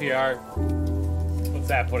 new PR. What's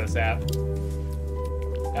that put us at?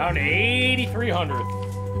 Down to 8,300.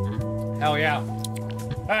 Hell yeah.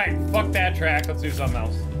 Alright, fuck that track. Let's do something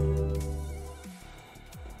else.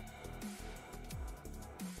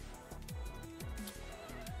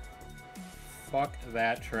 Fuck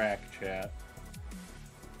that track, chat.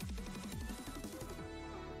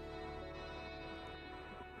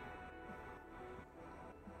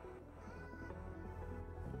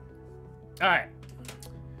 All right.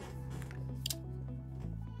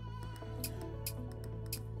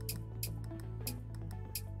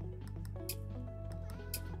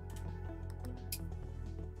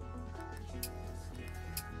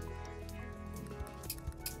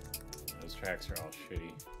 Those tracks are all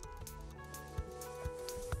shitty.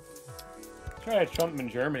 Try to jump in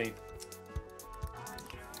Germany.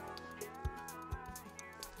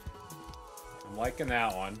 I'm liking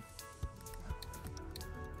that one.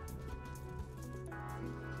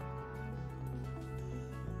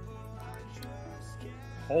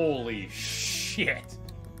 Holy shit.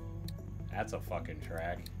 That's a fucking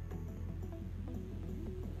track.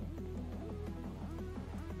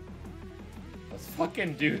 Let's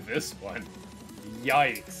fucking do this one.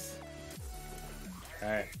 Yikes.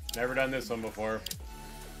 Alright, never done this one before.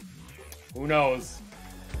 Who knows?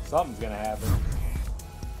 Something's gonna happen.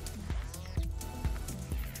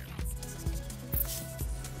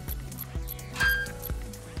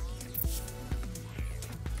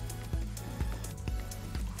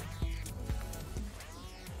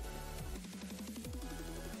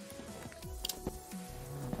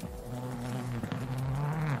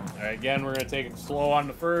 Again, we're going to take it slow on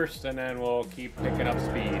the first, and then we'll keep picking up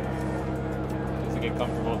speed as we get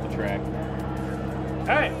comfortable with the track.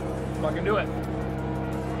 Alright, fucking do it.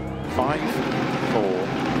 5, 4,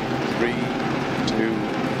 3, 2,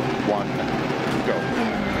 1, go.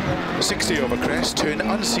 60 over crest, turn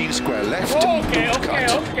unseen square left. Okay, don't okay,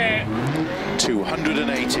 cut. okay.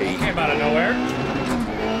 280. Came out of nowhere.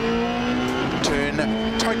 Turn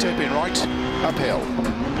tight hairpin right, uphill.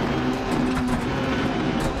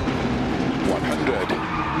 100.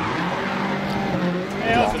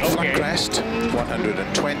 Hey, Long okay. flat crest,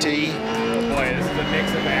 120. Oh boy, this is a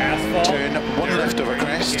mix of asphalt. Turn one dirt. left over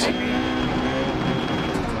crest.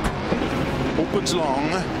 Opens long,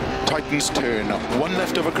 tightens turn, one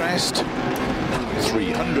left over crest,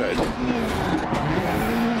 300.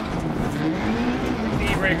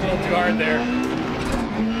 Knee brake a little too hard there.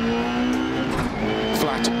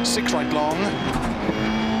 Flat, 6 right long,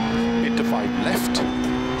 into 5 left,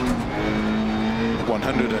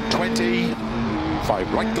 120,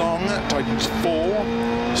 5 right long, tightens 4,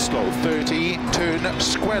 slow 30, turn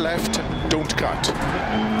square left, don't cut.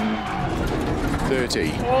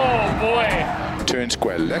 30. Oh boy. Turn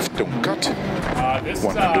square left, don't cut. This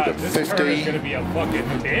 150. turn is gonna be a fucking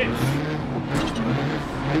bitch.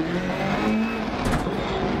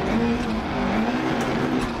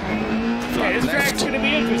 Flat Hey, this track's left, gonna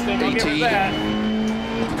be interesting. I'll give it 80. that.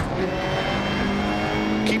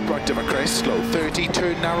 Keep right over crest, slow 30,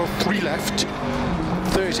 turn narrow 3 left,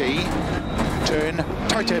 30, turn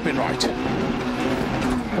tight hairpin right.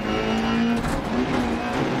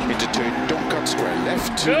 Into turn, don't cut square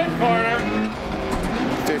left. Good corner.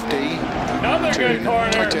 50. Another Turn good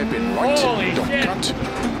corner. tight hairpin right. Holy don't shit. cut.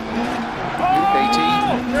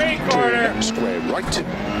 Oh, great corner. Turn square right.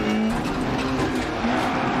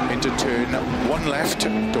 Into turn 1 left,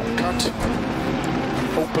 don't cut.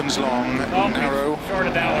 Opens long, Oh, narrow. we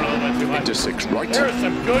shorted that one a little bit too much. Into 6 right. There are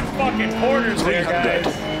some good fucking corners there, 300.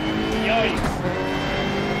 guys. Yikes.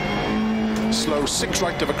 Slow 6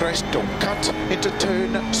 right over crest, don't cut. Into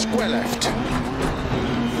turn, square left.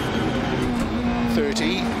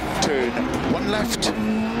 30, turn 1 left,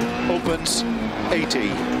 opens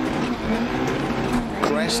 80.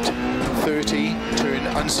 Crest, 30, turn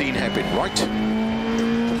unseen hairpin right.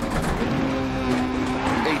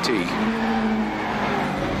 80.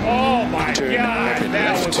 Oh my Turn god, hairpin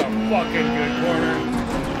that left. was a fucking good corner.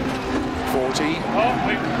 40. Oh,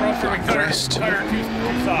 we cut crest. her too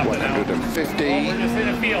soft now. 150. Oh, we're just in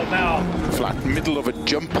a field now. Flat middle of a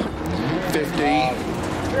jump. 50.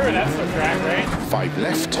 Sure, that's the track, right? 5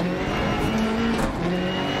 left.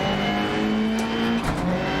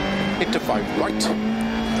 Into 5 right.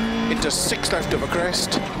 Into 6 left of a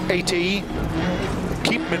crest. 80.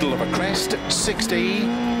 Keep middle of a crest. 60.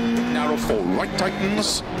 Narrow 4 right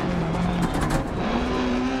tightens.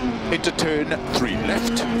 Into turn 3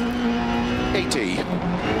 left. 80.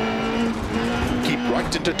 Keep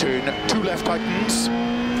right into turn 2 left tightens.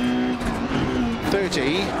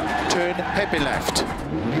 30. Turn hairpin left.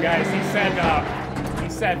 You guys, he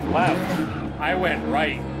said left. I went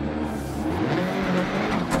right.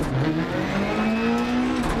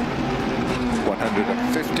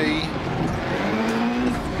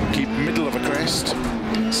 $150. Keep middle of a crest.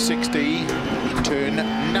 60. Turn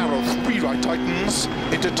narrow 3 right tightens.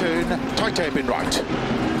 Into turn tight hairpin right.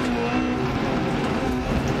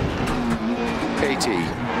 80.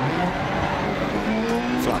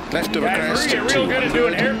 Flat left of a Guys, crest. we're getting real good at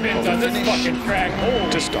doing hairpins on this Finish fucking track.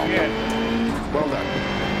 Holy to stop. shit. Well done.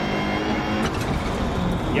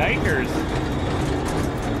 Yikers.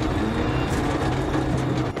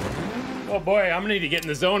 Oh boy, I'm gonna need to get in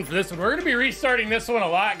the zone for this one. We're gonna be restarting this one a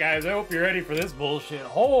lot, guys. I hope you're ready for this bullshit.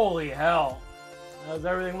 Holy hell. How's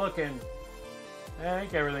everything looking? I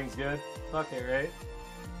think everything's good. Fuck it, right?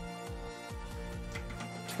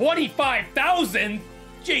 25,000?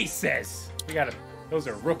 Jesus! We gotta, those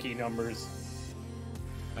are rookie numbers.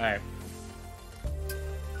 Alright.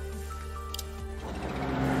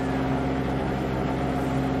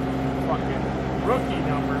 Fucking rookie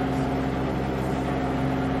numbers.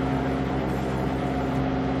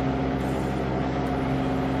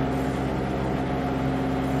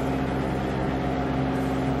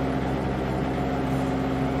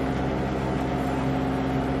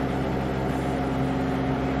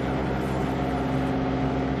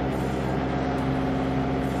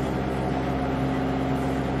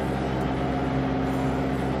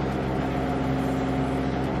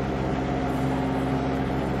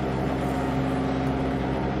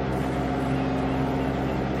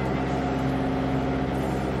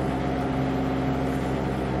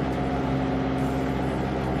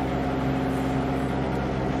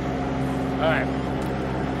 Alright.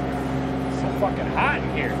 So fucking hot in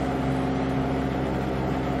here.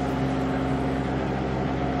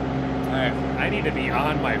 Alright, I need to be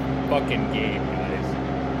on my fucking game, guys.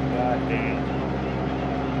 God damn.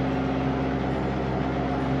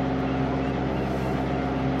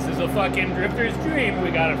 This is a fucking drifter's dream. We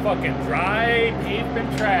got a fucking dry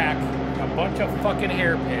pavement track, a bunch of fucking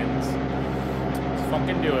hairpins. Let's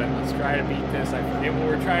fucking do it. Let's try to beat this. I forget what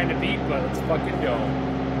we're trying to beat, but let's fucking go.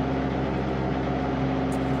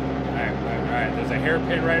 Alright, there's a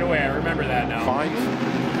hairpin right away. I remember that now. 5,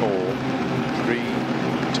 4, 3,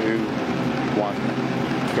 2, 1,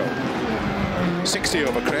 go. 60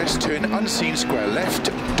 over crest, turn unseen square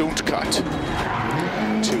left, don't cut.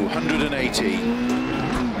 280.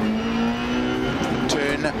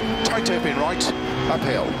 Turn tight hairpin right,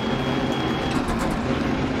 uphill.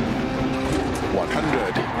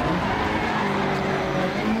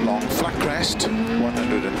 100. Long flat crest,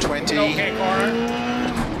 120. Okay, corner.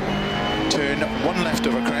 Turn one left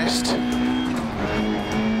of a crest.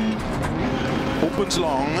 Opens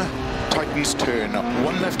long, tightens turn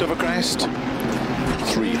one left of a crest.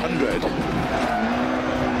 300.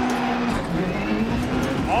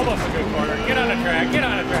 Almost a good corner. Get on the track, get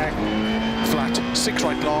on the track. Flat 6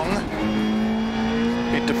 right long.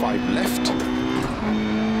 Into 5 left.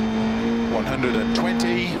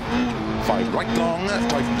 120. 5 right long,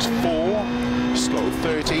 tightens 4. Slow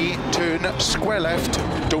 30, turn square left,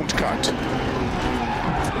 don't cut.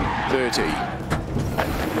 30.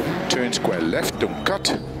 Turn square left, don't cut.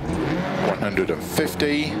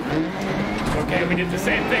 150. Okay, we did the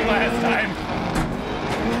same thing last time.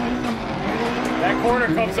 That corner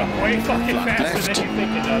comes up way fucking Flat faster left, than you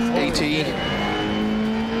think it does. Holy 80. shit.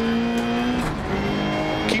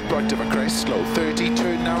 Keep right of a crest, slow 30,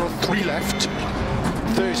 turn narrow 3 left.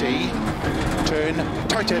 30, turn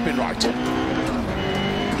tight hairpin right.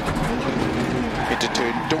 Into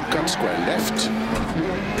turn, don't cut square left.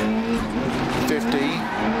 50,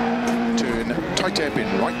 turn tight hairpin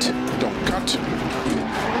right, don't cut.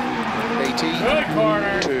 80, Good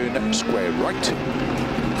corner. turn square right.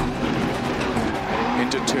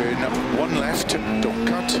 Into turn 1 left, don't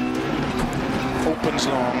cut. Opens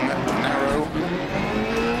long, narrow.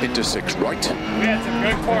 Into 6 right. We had some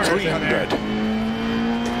good corners in there. 300.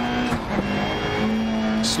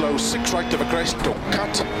 Slow 6 right of a crest, don't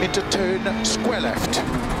cut. Into turn, square left.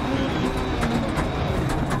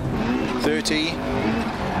 30.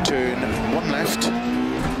 Turn 1 left.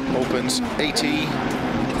 Opens 80.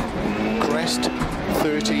 Crest.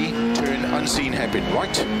 30. Turn unseen hairpin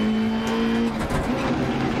right.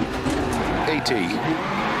 80.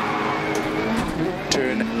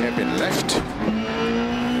 Turn hairpin left.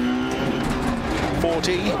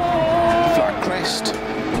 40. Flat crest.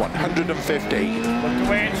 150. Look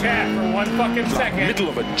away in chat for 1 fucking second. Middle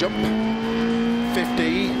of a jump.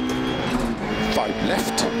 50. 5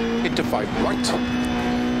 left. Into 5 right.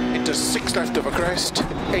 Into 6 left of a crest.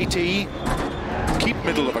 80. Keep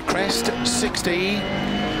middle of a crest. 60.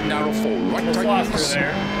 Narrow 4 right. Almost lost her tightens.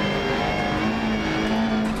 there.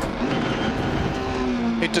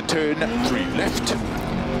 Into turn 3 left.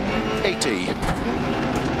 80.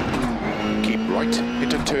 Keep right.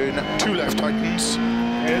 Into turn 2 left tightens.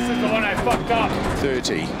 Hey, this is the one I fucked up.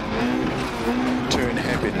 30. Turn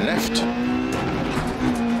hairpin left.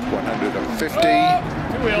 150. Oh,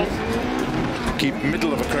 2 wheels. Keep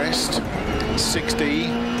middle of a crest. 60,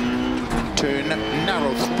 turn,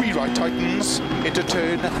 narrow 3 right tightens, into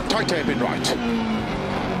turn, tight hairpin right.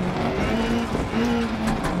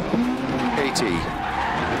 80.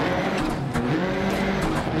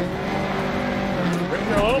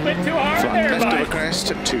 Ripped a little bit too hard Flat there, left bud. over crest,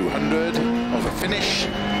 200, over finish,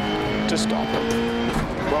 to stop.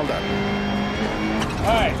 Well done.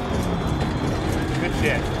 Alright. Good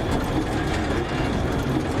shit.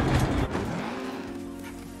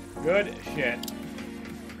 Good shit.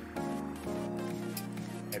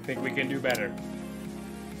 I think we can do better.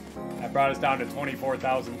 That brought us down to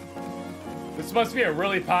 24,000. This must be a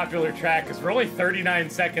really popular track because we're only 39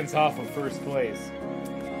 seconds off of first place.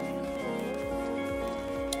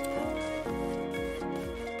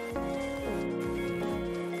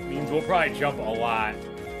 Means we'll probably jump a lot.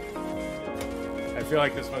 I feel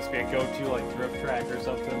like this must be a go-to like drift track or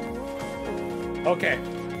something. Okay.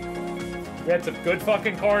 We had some good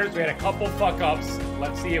fucking corners. We had a couple fuck-ups.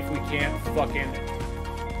 Let's see if we can't fucking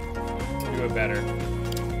do it better.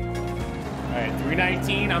 Alright,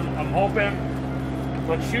 319. I'm hoping.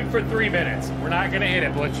 Let's shoot for 3 minutes. We're not gonna hit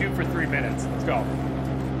it, but let's shoot for 3 minutes. Let's go.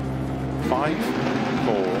 5,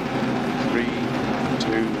 4, 3,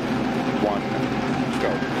 2, 1,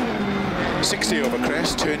 go. 60 over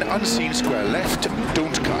crest, turn unseen square left,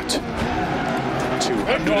 don't cut.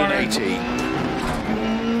 280.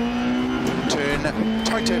 Turn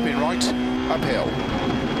tight hairpin right, uphill.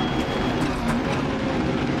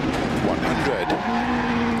 100.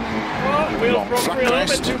 Oh, wheels Long broke flat free a little bit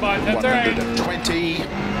crest, too much. That's alright. 120.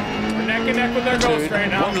 We're neck and neck with our ghost Turn right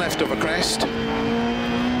now. 1 left over crest.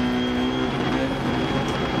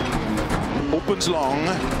 Opens long,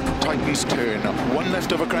 tightens turn, 1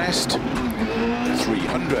 left over crest,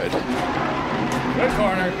 300. Good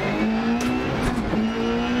corner.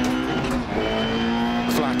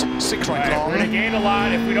 Flat, 6 right Alright, long, we're gonna gain a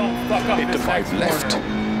lot if we don't fuck up into this 5 next left, corner.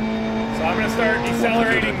 So I'm gonna start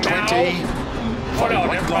decelerating 120, now. 5 Oh no,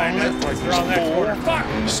 right never long, mind. That's around that corner. Fuck!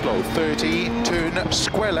 slow 30, turn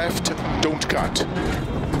square left, don't cut.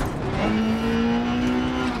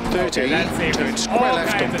 30, Okay, that saved turn us square all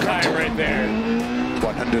left, kinds don't of cut. time right there.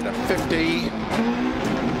 150,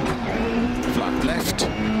 flat left,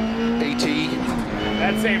 80,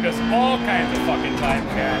 That saved us all kinds of fucking time,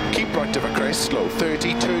 Chad. keep right over crest, slow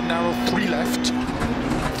 30, turn narrow 3 left,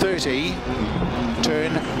 30,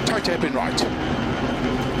 turn tight hairpin right,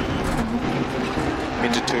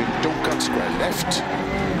 into turn, don't cut square left,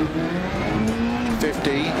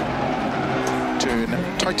 50, turn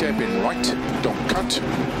tight hairpin right, don't cut,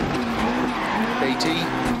 80,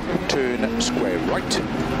 turn square right,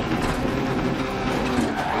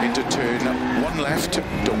 into turn 1 left,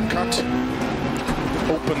 don't cut,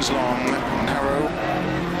 opens long, narrow,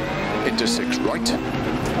 into 6 right,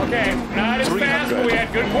 Okay, not as fast, but we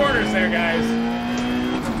had good corners there, guys.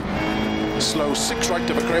 slow 6 right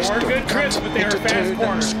over crest, were don't good cut, drifts, but they were into fast turn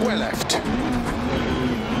corners. square left,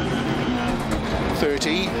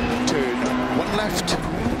 30, turn 1 left,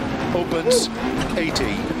 opens,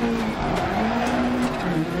 80,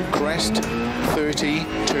 crest, 30,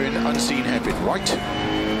 turn unseen hairpin right,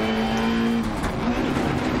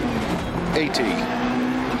 80,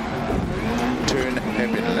 turn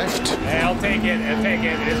hairpin left, Hey, I'll take it. I'll take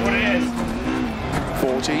it. It is what it is.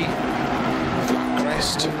 40, flat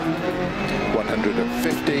crest,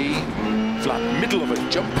 150, flat middle of a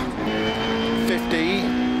jump, 50,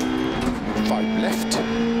 5 left,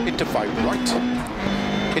 into 5 right,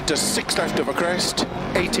 into 6 left of a crest,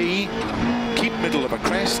 80, keep middle of a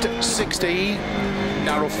crest, 60,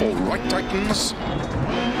 narrow 4 right tightens,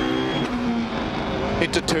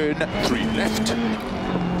 into turn 3 left,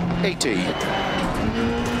 80,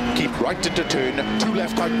 keep right into turn 2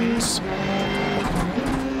 left tightens,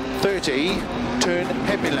 30, turn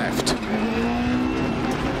hairpin left,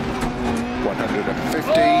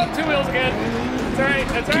 150, Oh, 2 wheels again. That's alright.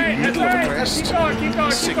 That's keep alright. That's middle of a alright. crest, Keep going. Keep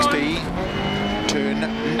going. Keep 60, going. turn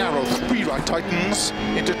narrow 3 right tightens,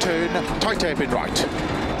 into turn tight hairpin right,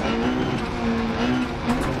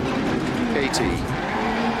 80,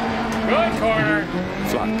 Good corner.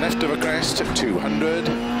 flat left of a crest, 200,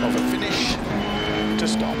 of a finish, to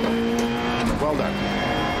stop. Well done.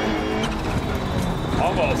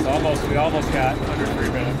 Almost. We almost got under 3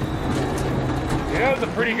 minutes. Yeah, that was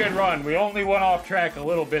a pretty good run. We only went off track a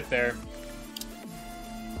little bit there.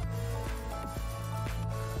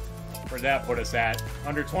 Where'd that put us at?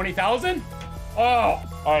 Under 20,000? Oh!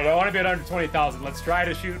 Alright, I want to be at under 20,000. Let's try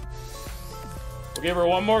to shoot. We'll give her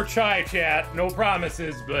one more try, chat. No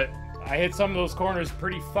promises, but I hit some of those corners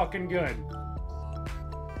pretty fucking good.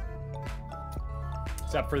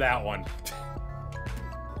 Except for that one.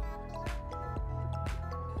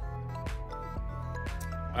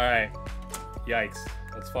 Alright. Yikes.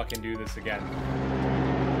 Let's fucking do this again.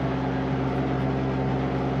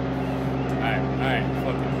 Alright.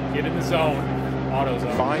 Fucking get in the zone. Auto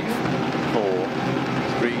zone. 5, 4,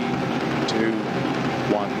 3, 2,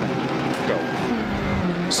 1, go.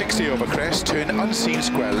 60 over crest, turn unseen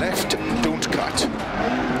square left, don't cut.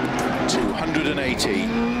 280.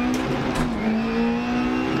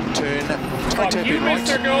 Turn tight hairpin right,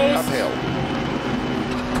 uphill.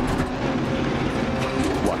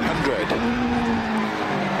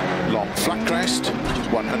 100. Long flat crest,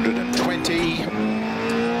 120.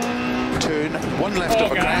 Turn one left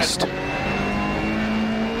over crest.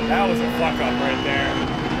 That was a fuck up right there.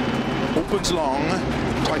 Opens long,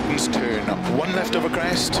 tightens turn, one left over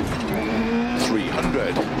crest,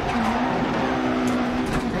 300.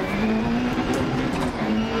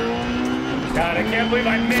 God, I can't believe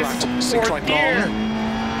I missed Flat, 6 fourth right gear. long.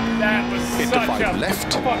 That was Into such 5 a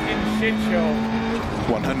left. fucking shit show.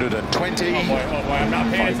 120. Oh boy, I'm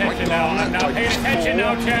not paying 5 attention right now. long, I'm not paying tightens attention 4,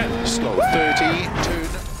 now, chat. Slow 30, turn.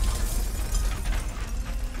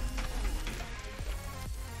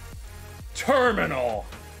 Terminal.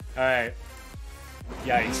 Alright.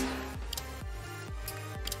 Yikes.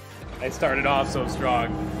 I started off so strong.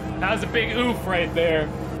 That was a big oof right there.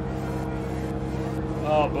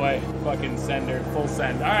 Oh boy. Fucking sender. Full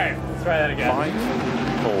send. Alright, let's try that again. 5,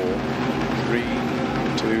 4, 3,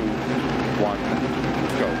 2, 1,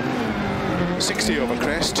 go. 60 over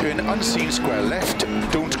crest, turn unseen square left,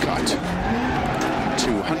 don't cut.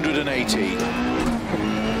 280.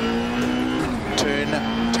 Turn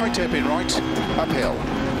tight hairpin right, uphill.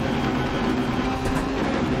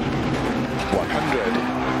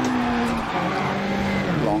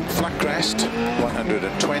 100. Long flat crest,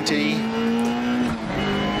 120.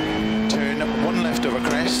 Turn one left over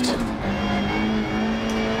crest.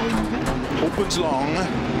 Opens long,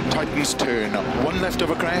 tightens turn, one left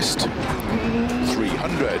over crest,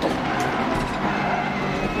 300.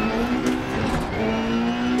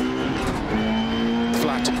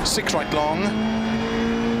 Flat, 6 right long,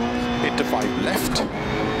 into 5 left,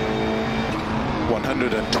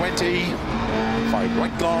 120, 5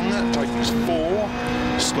 right long, tightens 4,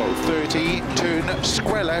 slow 30, turn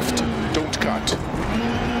square left, don't cut.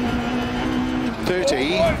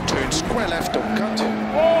 30, turn square left, don't cut.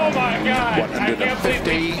 Oh my god!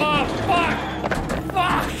 150. Oh, fuck!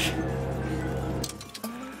 Fuck!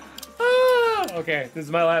 Ah, okay, this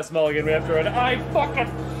is my last mulligan. We have to run. I fucking...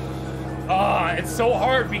 it's so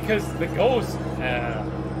hard because the ghost...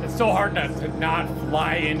 it's so hard to not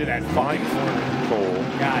fly into that 5, 4,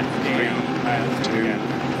 God damn. 3, 2,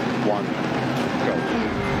 1,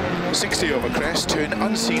 go. 60 over crest, turn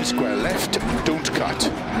unseen square left, don't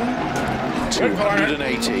cut.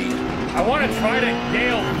 280. I want to try to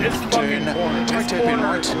nail this fucking Turn corner. tight This hairpin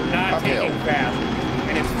corner right, is not uphill. taking fast,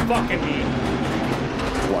 and it's fucking me.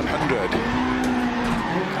 100.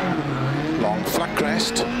 Long flat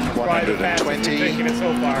crest, Probably the fastest we've 120. taken it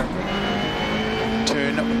so far.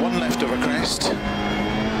 Turn one left over crest.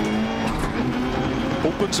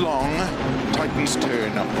 Opens long, tightens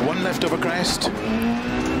turn, one left over crest,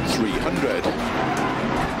 300.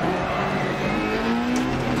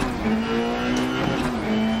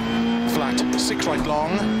 Flat, 6 right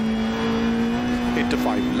long, into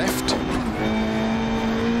 5 left,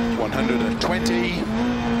 120,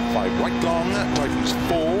 5 right long, tightens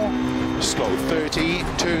 4, slow 30,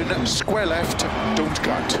 turn square left, don't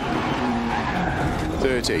cut.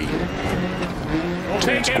 30. We'll Turn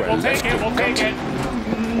take it, square we'll left, take it, we'll don't take cut. it.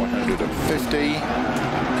 150.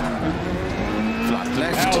 Flat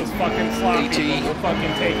left. That was fucking sloppy, 80. but we'll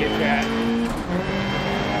fucking take it, chat.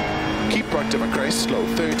 Keep right of a crest, slow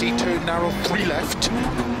 30, turn narrow 3 left.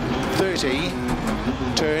 30,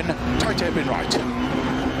 turn tight hairpin right.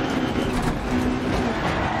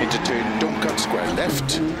 Into turn, don't cut square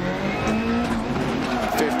left.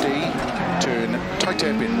 50, turn tight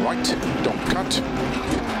hairpin right, don't cut.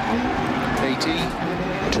 80,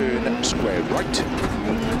 turn square right.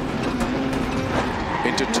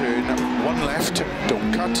 Into turn 1 left,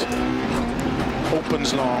 don't cut.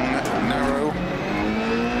 Opens long, narrow.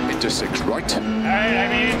 Into 6 right. Alright, I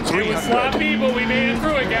mean, it was 300. sloppy, but we made it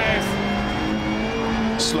through it, guys.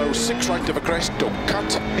 Slow 6 right of a crest, don't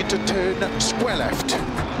cut. Into turn square left.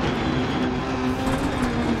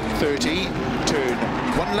 30, turn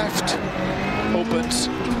 1 left. Opens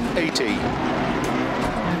 80.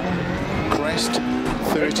 Crest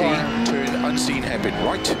 30, turn unseen hairpin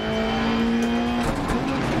right.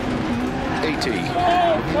 80.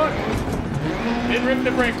 Oh, fuck! Didn't rip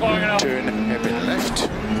the brake long enough. Turn hairpin left.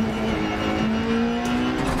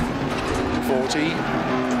 40.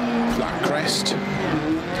 Flat crest.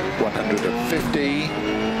 150.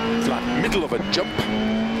 flat middle of a jump,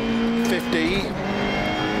 50,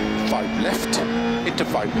 5 left, into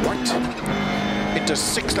 5 right, into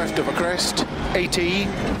 6 left of a crest, 80,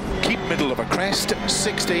 keep middle of a crest,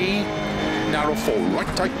 60, narrow 4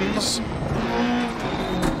 right tightens,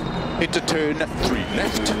 into turn 3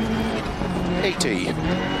 left, 80,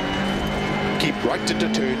 keep right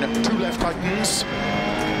into turn 2 left tightens,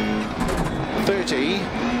 30,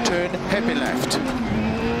 turn happy left,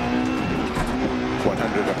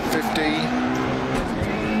 150,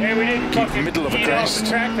 Hey, we didn't keep fucking middle of a eat off the crest,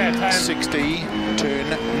 track that time. 60, turn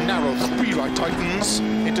narrow 3 right tightens,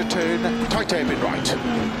 into turn tight hairpin right,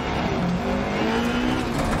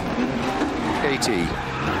 80,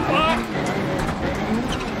 Fuck!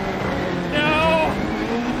 No!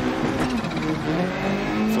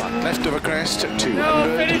 flat left of a crest, 200,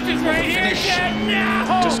 No, finish is right here, finish Chad!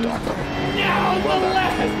 No! to stop. No, Well the done.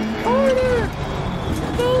 last corner!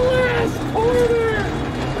 The last corner!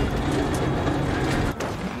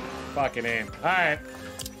 Fucking aim. Alright.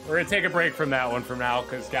 We're gonna take a break from that one from now,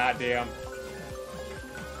 because goddamn.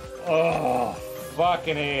 Oh,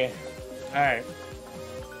 fucking A. Alright.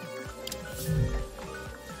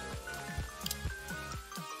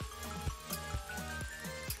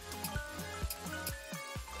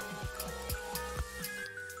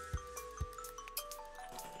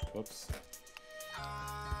 Whoops.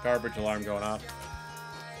 Garbage alarm going off.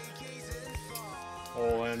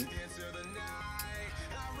 Hole in.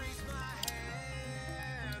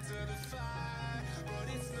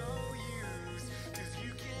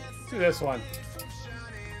 Let's do this one.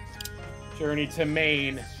 Journey to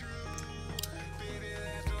Maine.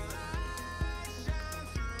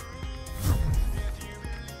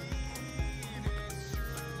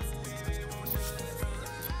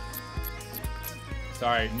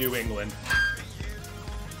 Sorry, New England.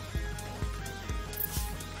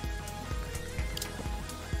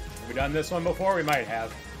 Have we done this one before? We might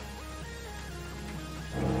have.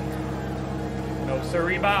 No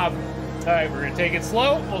sirree, Bob. All right, we're gonna take it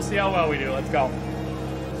slow. We'll see how well we do. Let's go.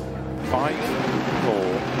 5, 4,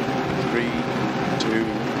 3, 2,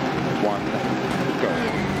 1, go.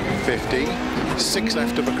 50, 6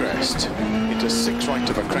 left of a crest, into 6 right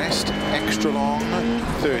of a crest, extra long,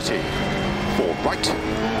 30, 4 right,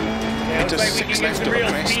 Yeah, into looks like we 6 can get left some of a real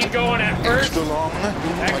crest, speed going at first. extra long,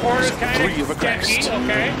 That corner's tightens, kind 3 of a of sketchy. crest,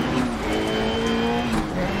 Okay.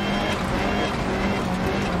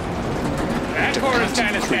 That to corner's cut,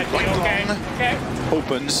 kind of 3 sketchy. right Okay. long, Okay.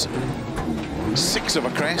 opens, 6 of a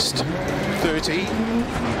crest, 30,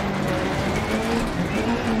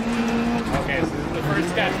 Okay, so this is the first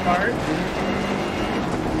sketch part.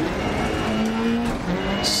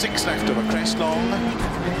 6 left of a crest long,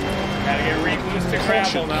 Gotta get reboost to gravel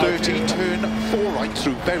caution, now. 30, too. turn 4 right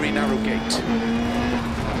through very narrow gate.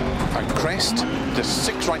 And crest, the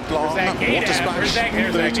 6 right long, Where's that gate water at? Where's splash, that?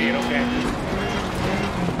 There's that 30, gate, okay.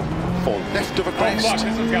 4 left of a Oh crest, fuck,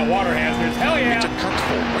 this one's got water hazards. Hell into yeah! cut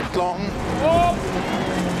 4 right long, Oh!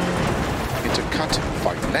 into cut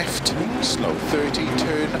 5 left, slow 30,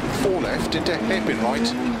 turn 4 left into hairpin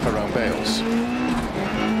right around bales.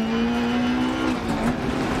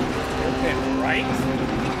 Hairpin right?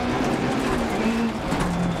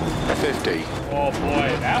 50, Oh boy,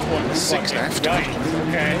 that one was 6 fucking left. yikes.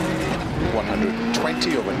 Okay.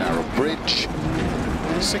 120 over narrow bridge,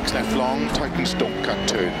 6 left long, tightens don't cut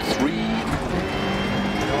turn 3,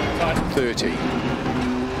 Don't cut. 30,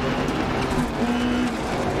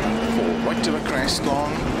 4 right of a crest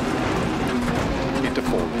long, into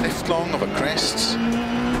 4 left long of a crest,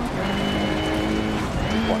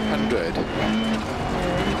 100,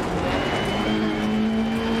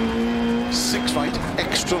 6 right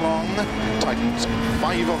extra long, tightens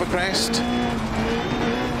 5 of a crest,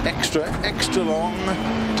 extra long,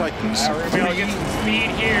 tightens We're gonna be able to 3, get some speed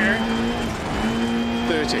here.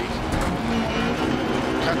 30,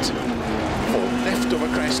 cut 4 left of a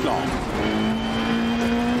crest long,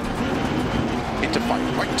 into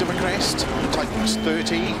 5 right of a crest, tightens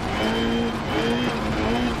 30,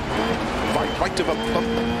 5 right of a bump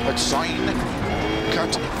at sign,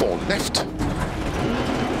 cut 4 left,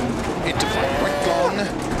 into 5 right long,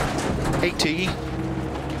 80,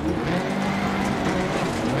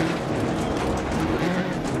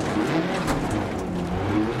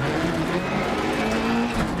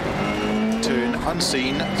 turn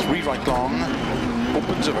unseen, 3 right long,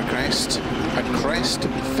 opens of a crest, and crest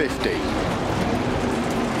 50.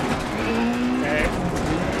 Okay.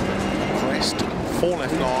 Crest, 4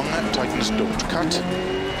 left long, tightens don't cut,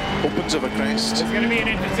 opens of a crest, It's gonna be an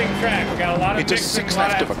interesting track. We got a lot of into mixing, 6 a lot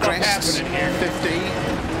left of a stuff crest, happening here. 50,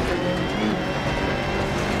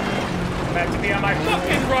 About to be on my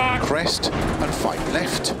fucking rock. crest, and 5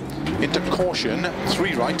 left, into caution,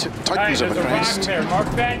 3 right, tightens Alright, of a there's a rock crest. there. Mark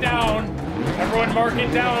that down. Everyone mark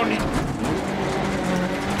it down.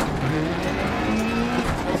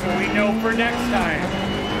 So we know for next time.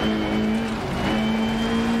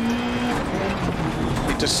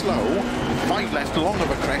 Into slow, 5 left long of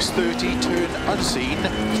a crest, 30, turn unseen,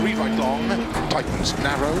 3 right long, tightens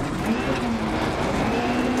narrow.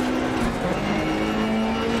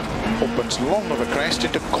 Opens long of a crest,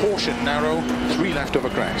 into caution narrow, 3 left of a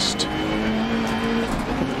crest.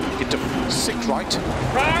 Into 6 right,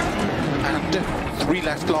 Rock. and 3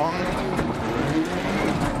 left long.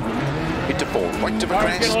 Into 4 right of a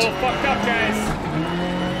Alright, get a crest. little fucked up, guys.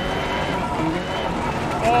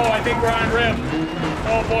 Oh, I think we're on rim.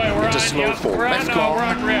 Oh boy, we're Into on. slow Yep, 4 we're on left now. long, We're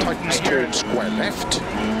on rim. tightens I hear turn it. square left.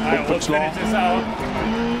 Alright, let's Opens long, finish this out.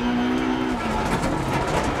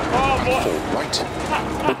 Oh boy. 4 right.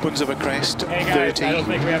 Opens of a crest, Hey guys, 30. I don't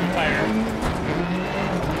think we have a tire.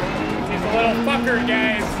 He's a little fucker,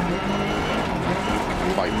 guys.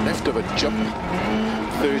 5 left of a jump,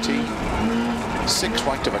 30. 6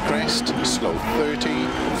 right of a crest, slow 30.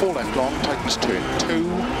 4 left long, tightens turn 2.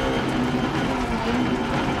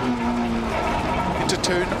 Into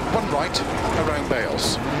turn 1 right, around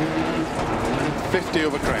Bales. 50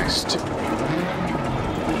 over crest.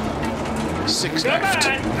 6 Come left.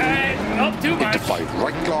 on. Alright, not too Into much. 5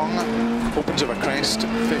 right long, opens of a crest,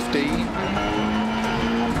 50.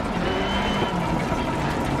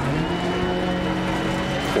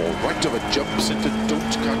 4 right of a jumps into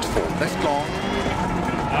don't cut, 4 left long.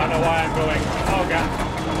 I don't know why I'm going. Oh god.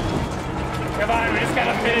 Come on, we just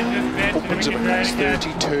gotta finish this bitch and Opens we of a can try it crest, again.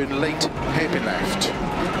 30, turn late, hairpin left.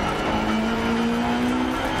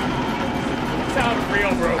 Sounds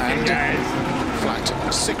real broken, And guys.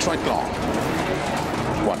 flat, 6 right long.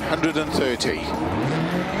 130.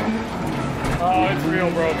 Oh, it's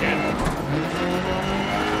real broken.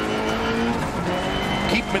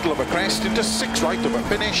 Keep middle of a crest into 6 right of a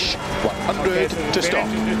finish. 100 Okay, so the to stop.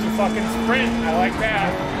 finish is just a fucking sprint. I like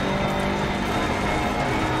that.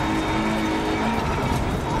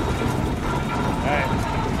 Alright.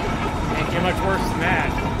 Can't get much worse than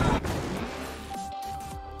that.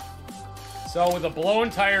 So with a blown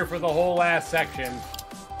tire for the whole last section,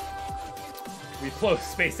 we flow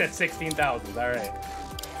space at 16,000. Alright.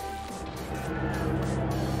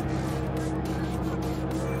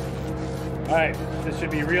 Alright, this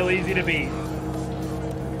should be real easy to beat.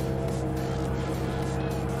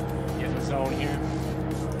 Get in the zone here.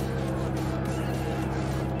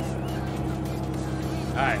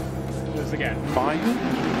 Alright, do this again. 5,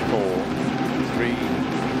 4, 3,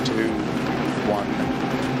 2,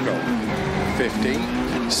 1, go.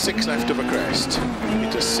 50, 6 left of a crest,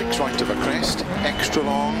 into 6 right of a crest, extra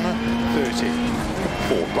long, 30,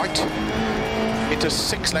 4 right, into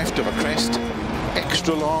 6 left of a crest,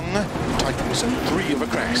 extra long, tightens 3 of a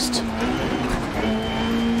crest.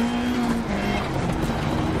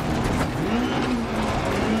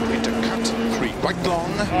 Into cut, 3 right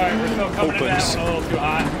long, Alright, we're still coming to that Opens. one a little too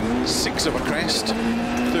hot. 6 of a crest,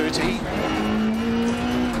 30,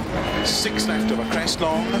 6 left of a crest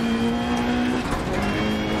long,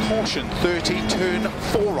 caution 30, turn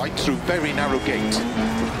 4 right through very narrow gate.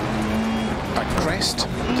 At crest,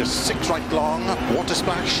 to 6 right long, water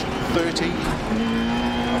splash, 30,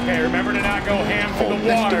 Okay, remember to not go ham 4 for the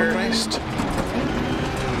left of a water. crest,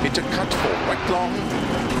 into cut 4 right long,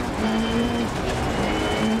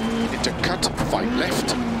 into cut 5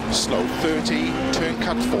 left, slow 30, turn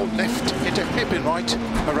cut 4 left, into hairpin right,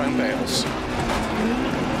 around Bales.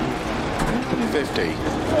 50,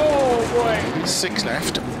 Oh boy. 6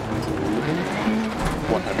 left,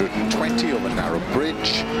 120 over narrow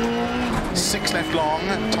bridge, 6 left long,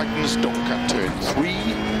 tightens don't cut turn 3,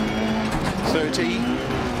 30,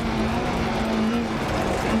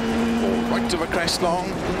 4 right of a crest long,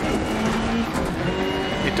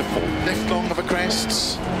 into 4 left long of a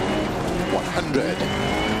crest, 100.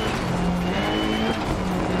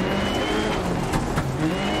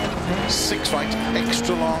 6 right,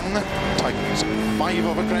 extra long, tightens 5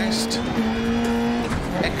 of a crest,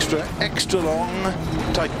 extra long,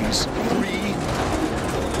 tightens 3,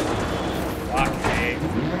 Okay.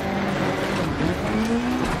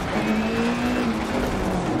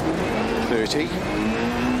 30,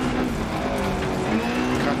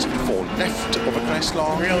 cut 4 left of a crest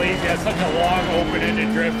long, Really easy. That's such a long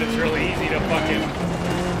open-ended drift. It's really easy to fucking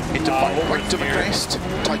into 5 right of a oversteer. crest,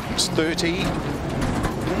 tightens 30,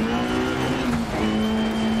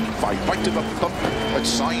 5 right of a bump at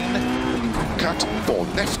sign, cut 4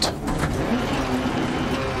 left,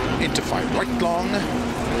 into 5 right long,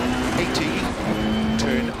 80,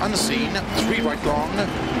 turn unseen, 3 right long,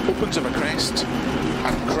 opens of a crest,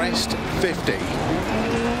 and crest 50.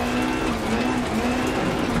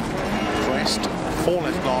 Crest, 4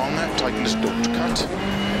 left long, tightens, don't cut.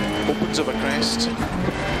 Opens of a crest.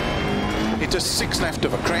 Into 6 left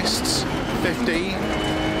of a crest, 50.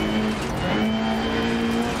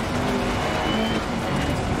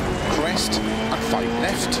 Crest and 5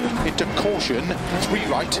 left. Into caution, 3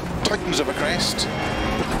 right, tightens of a crest.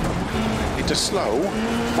 Into slow,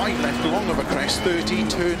 5 left long of a crest, 30,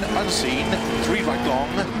 turn unseen, 3 right long,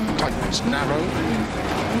 tightens narrow.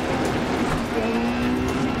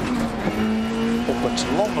 Opens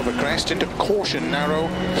long of a crest, into caution narrow,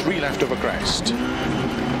 3 left of a crest.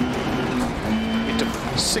 Into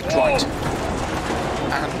 6 right,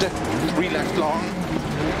 and 3 left long.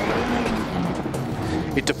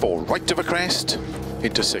 Into 4 right of a crest,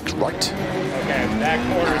 into 6 right. Okay, that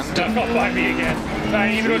corner stuck up by me again.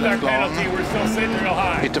 Even with our penalty, we're still sitting real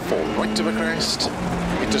high. Into 4 right of a crest,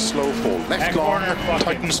 into slow 4 left long,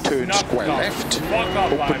 tightens turn square left,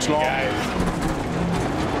 opens long, and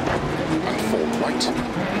 4 right,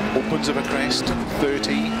 opens of a crest,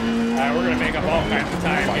 30. Alright, we're gonna make up all kinds of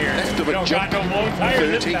time 5 here. left of We a don't jump, got no low tire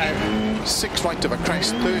 30, this time. 6 right of a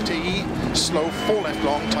crest, 30, slow 4 left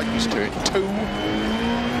long, tightens turn 2.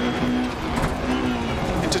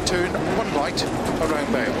 Into turn 1 right,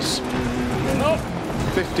 around Bales. Nope.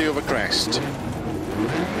 50 over crest.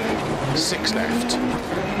 6 left.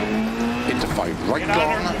 Into 5 right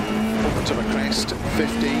long. Opens of a crest.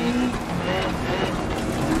 50.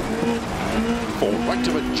 4 right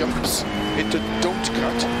of a jumps. Into don't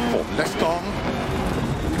cut. 4 left long.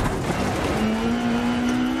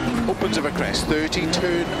 Opens of a crest. 30.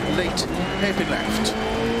 Turn late. Hairpin left.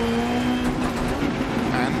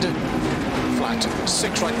 And flat.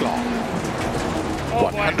 6 right long.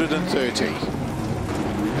 130.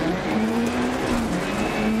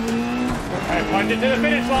 Punch it to the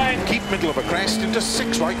finish line. Keep middle of a crest into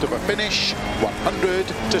 6 right of a finish. 100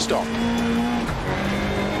 to stop.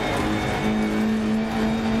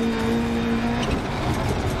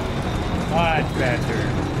 Much better.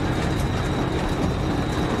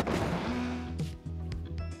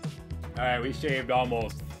 Alright, we shaved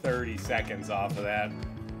almost 30 seconds off of that.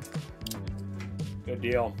 Good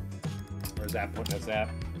deal. Where's that putting us at?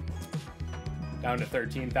 Down to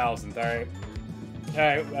 13,000th, alright.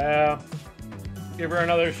 Alright, well, give her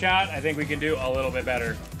another shot. I think we can do a little bit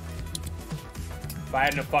better. If I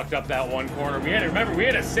hadn't have fucked up that one corner. Remember, we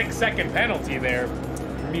had a 6-second penalty there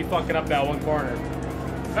for me fucking up that one corner.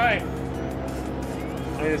 Alright.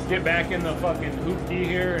 I just get back in the fucking hoopty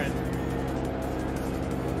here and...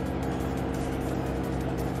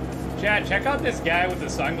 Chad, check out this guy with the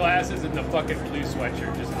sunglasses and the fucking blue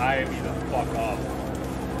sweatshirt. Just eyeing me the fuck off.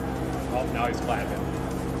 Oh, now he's clapping.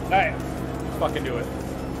 Alright, let's fucking do it.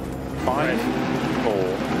 5, 4,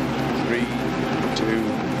 3, 2,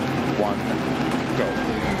 1, go.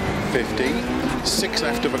 50, 6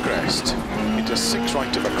 left of a crest. Into 6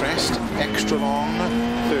 right of a crest, extra long,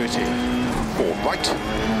 30. 4 right.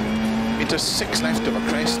 Into 6 left of a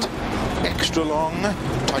crest, extra long,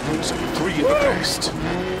 tightens 3 of a crest.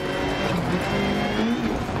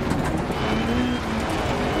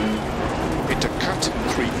 Into cut,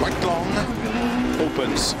 3 right long,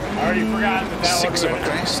 opens. I already forgot that 6 of a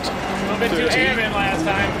crest. A little bit too ham-in last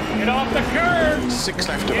time. Get off the curve. 6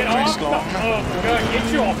 left of a Get crest off long. Oh, good.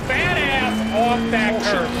 Get your fat ass off that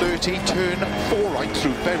Caution, curve. 30, turn 4 right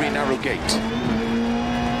through very narrow gate.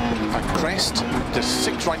 And crest to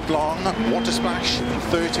 6 right long, water splash,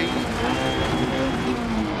 30.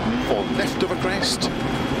 4 left of a crest.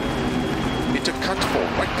 Into cut, 4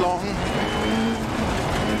 right long.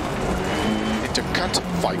 Into cut,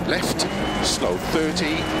 5 left, slow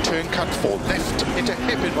 30, turn cut 4 left, into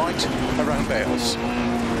hairpin right, around Bales.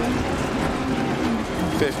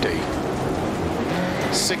 50.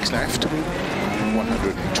 6 left,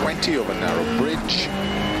 120 over narrow bridge.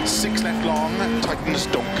 6 left long, tightens,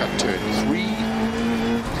 don't cut, turn 3.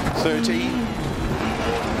 30.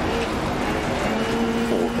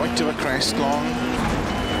 4 right of a crest long.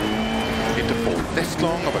 Into 4 left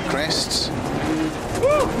long of a crest.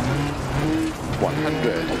 Woo!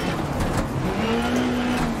 100.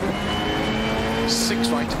 6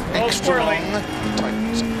 right, extra long,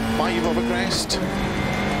 tightens, 5 over crest.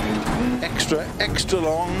 Extra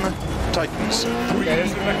long, tightens, 3. Okay, this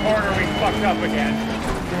is the corner we fucked up again.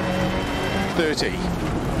 30.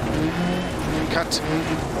 Cut,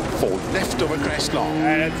 4 left over crest long.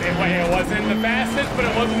 It wasn't the fastest, but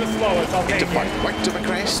it wasn't the slowest. I'll take Into it. 5 right of a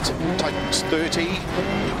crest, tightens 30.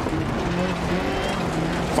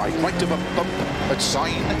 5 right of a bump at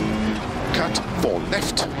sign. Cut, 4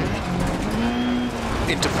 left.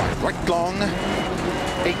 Into 5 right long.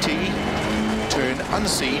 80. turn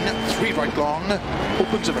unseen, 3 right long,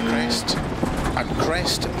 opens of a crest, and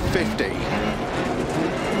crest 50.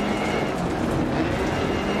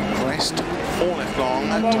 Crest, 4 left long.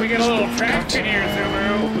 Well, we get a little tightens, traction here,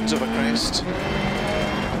 Subaru. opens of a crest.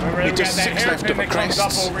 Remember, we've Into got that 6 left hairpin of a that comes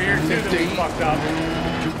up crest, over here too that we 50. fucked up.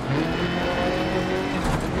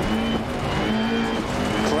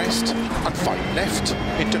 Crest and 5 left,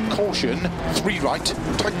 into caution, 3 right,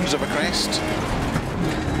 tightens of a crest,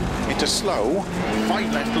 into slow,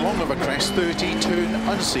 5 left long of a crest, 30, turn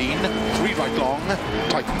unseen, 3 right long,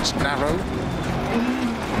 tightens narrow,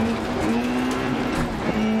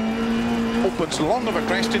 opens long of a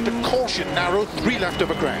crest, into caution narrow, 3 left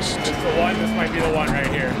of a crest, This is the one. This might be the one right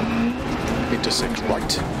here. into 6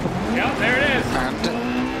 right, Yep, there it is. and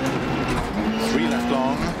 3 left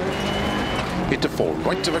long, into 4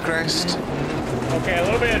 right of a crest, Okay, a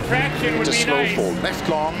little bit of traction would into be slow nice. 4 left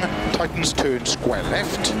long, tightens turn square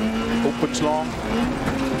left, opens long,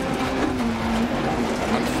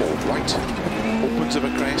 and 4 right, opens of a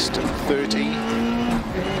crest, 30,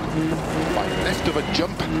 5 left of a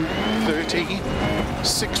jump, 30,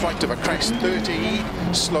 6 right of a crest, 30,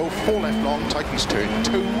 slow 4 left long, tightens turn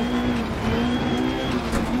 2,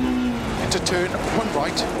 into turn 1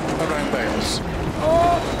 right, around bales,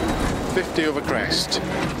 50 over crest,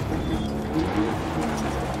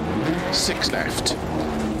 6 left,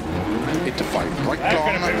 into 5 right That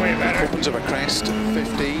could have been way long, better. opens of a crest,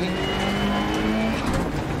 50,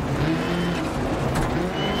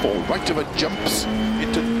 4 right of a jumps,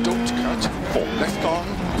 into don't cut, 4 left long,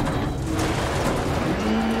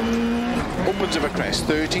 opens of a crest,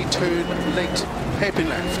 30, turn late, happy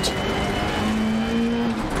left,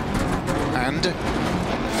 and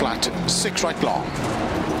flat, 6 right long,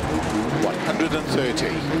 130.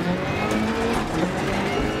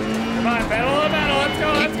 Come on, pedal to the metal. Let's go,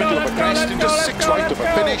 Keep let's go, middle of let's a go, crest let's into go, let's 6 go, right let's of a go.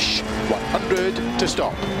 finish, 100 to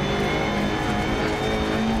stop.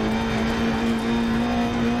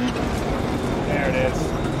 There it is.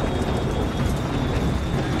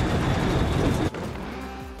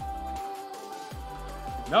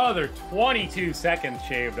 Another 22 seconds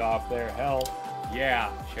shaved off there. Hell yeah,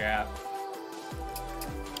 chat.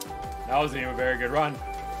 That wasn't even a very good run.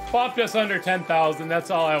 Popped us under 10,000. That's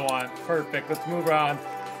all I want. Perfect. Let's move her on.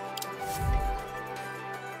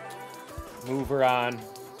 Move her on.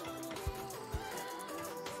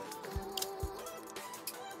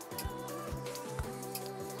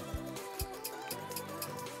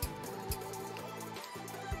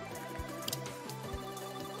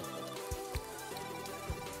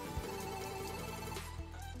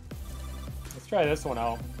 Let's try this one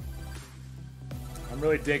out. I'm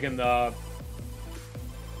really digging the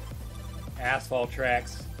asphalt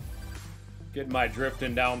tracks. Getting my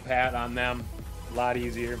drifting down pat on them. A lot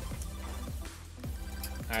easier.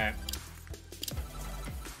 Alright.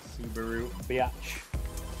 Subaru biatch.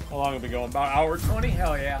 How long have we been going? About hour 20?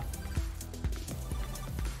 Hell yeah.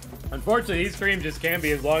 Unfortunately, these streams just can't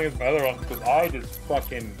be as long as my other ones because I just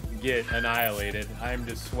fucking get annihilated. I'm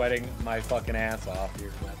just sweating my fucking ass off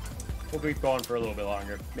here. But we'll keep going for a little bit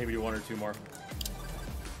longer. Maybe do 1 or 2 more.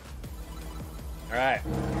 Alright.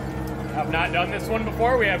 I've not done this one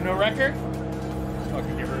before. We have no record. Let's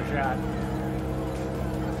fucking give her a shot.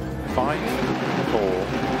 5, 4,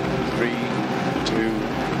 3, 2,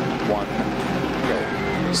 1, go.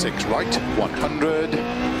 6 right, 100,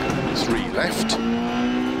 3 left,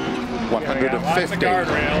 Yeah, we got lots of 150.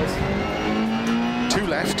 guardrails. 2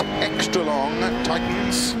 left, extra long,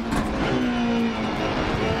 tightens,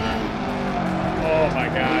 Oh my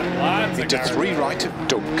god, lots of into 3 guardrails. right,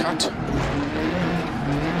 don't cut,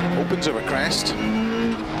 opens of a crest,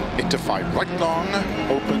 into 5 right long,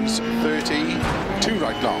 opens 30, 2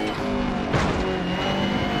 right long,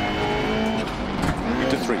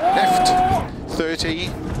 into 3 left, 30,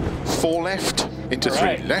 4 left, into 3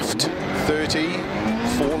 Alright. left, 30,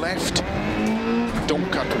 4 left, don't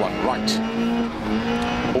cut 1 right,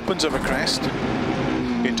 opens of a crest,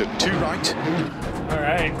 into 2 right,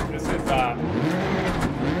 Alright, this is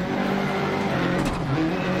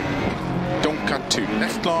don't cut 2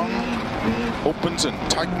 left long, opens and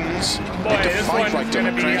tightens, Boy, into this 5 one's right of gonna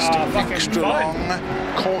a be, crest, fucking extra fun. long,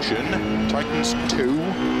 caution, tightens 2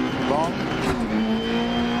 long,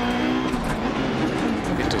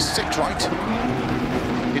 into 6 right,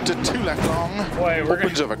 into 2 left long, Boy, we're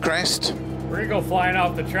opens of a crest, we're gonna go flying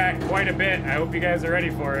off the track quite a bit. I hope you guys are ready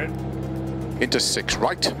for it. into 6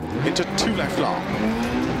 right, into 2 left long,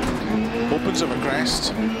 opens of a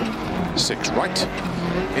crest, 6 right,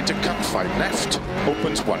 into cut 5 left,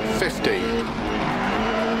 opens 150,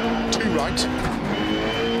 2 right,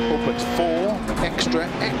 opens 4,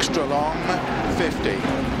 extra long, 50,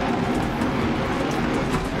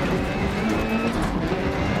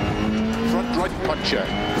 right puncher.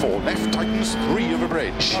 4 left, tightens 3 over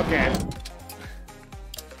bridge. Okay.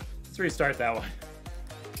 Let's restart that one.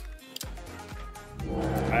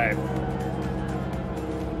 Alright.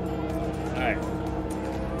 Alright.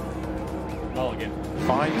 Mulligan.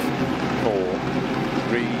 5, 4,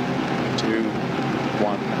 3, 2,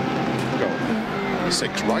 1, go.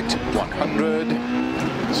 6 right, 100.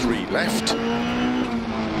 3 left,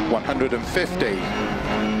 150.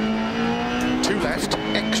 2 left,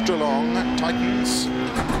 extra long, tightens.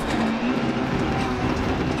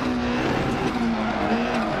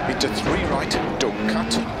 Into 3 right, don't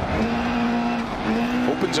cut.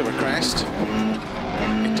 Opens over crest.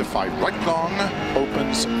 Into 5 right long,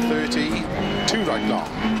 opens 30. 2 right long.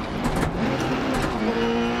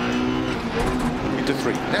 Into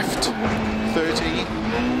 3 left, 30.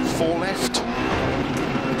 4 left.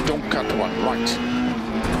 Don't cut 1 right.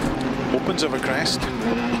 Opens over crest.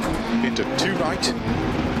 Into 2 right.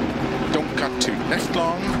 Don't cut 2 left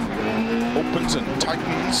long. Opens and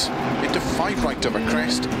tightens. Into 5 right over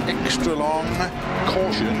crest. Extra long.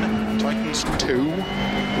 Caution. Tightens 2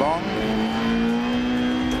 long.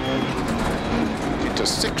 Into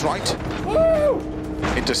 6 right. Woo!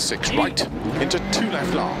 Into 6 right. Into 2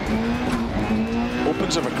 left long.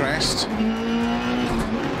 Opens over crest.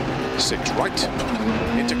 6 right.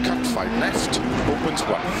 Into cut 5 left. Opens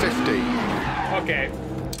 150. Okay,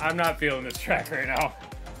 I'm not feeling this track right now.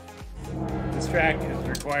 This track is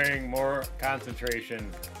requiring more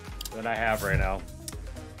concentration than I have right now.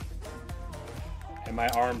 And my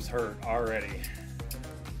arms hurt already.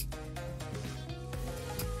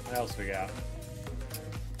 What else we got?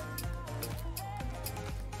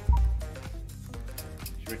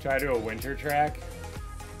 Should we try to do a winter track?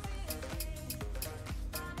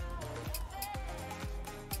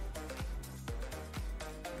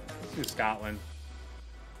 Let's do Scotland.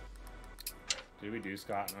 Did we do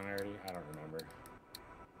Scotland already? I don't remember.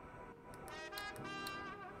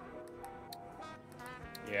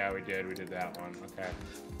 Yeah, we did. We did that one. Okay.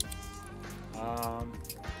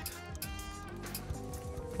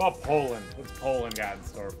 Well, Poland. What's Poland got in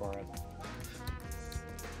store for us?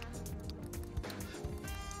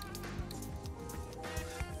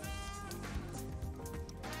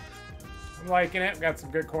 I'm liking it. Got some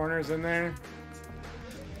good corners in there.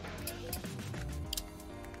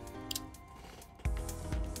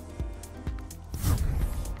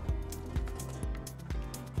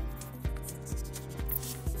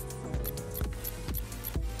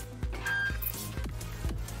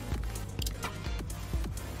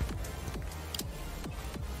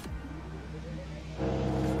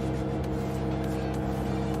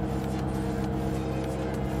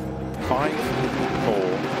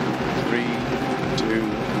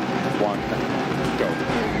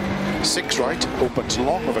 Opens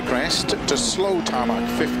long of a crest to slow tarmac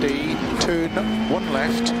 50, turn 1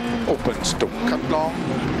 left, opens, don't cut long.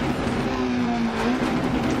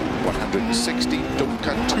 160, don't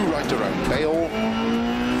cut 2 right around Bale,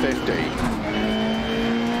 50.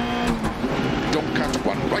 Don't cut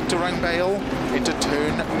 1 right around Bale, into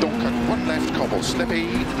turn, don't cut 1 left, cobble slippy,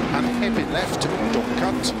 and hairpin left, don't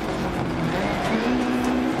cut.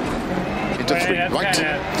 Into 3 right,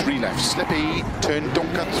 3 left, slippy, turn,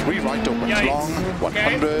 don't cut, 3 right, opens Yikes. long,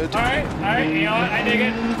 100. Okay. Alright, you know what, I dig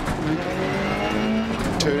it.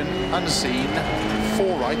 Turn, unseen,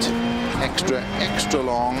 4 right, extra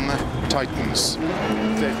long, tightens,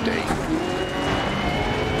 50.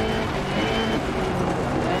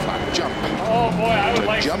 Flat jump. Oh boy, I would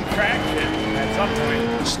like jump. some traction at some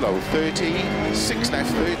point. Slow 30, 6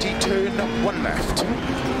 left, 30, turn, 1 left.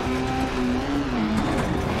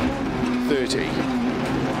 30.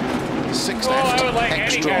 6 Oh, left, I would like any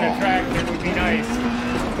extra kind of long. traction would be nice.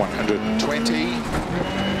 120.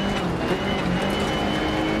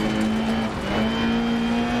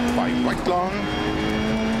 5 right long.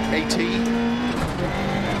 80.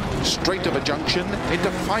 Straight of a junction, into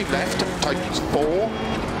 5 left, tightens 4.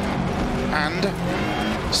 And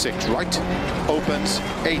 6 right, opens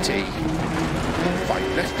 80.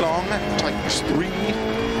 5 left long, tightens 3.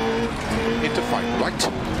 Into 5 right,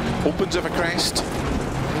 opens over crest.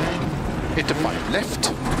 Into 5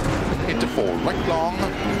 left, into 4 right long,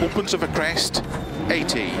 opens over crest,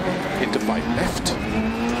 80. Into 5 left,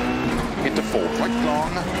 into 4 right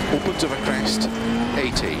long, opens over crest,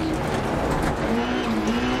 80.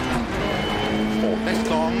 4 left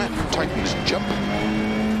long, tightens jump,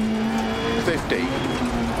 50.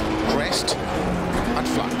 Crest and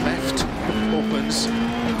flat left, opens,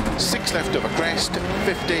 6 left over crest,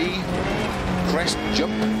 50. Crest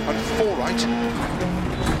jump and 4 right.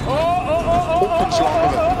 Opens long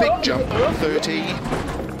with a big jump, 30.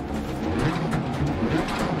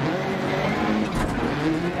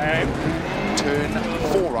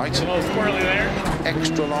 right. A little squirrely there.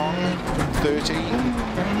 Extra long, 30.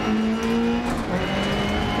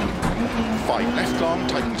 5 left long,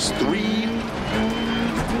 tightens 3.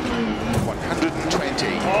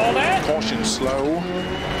 120. All that. Caution slow.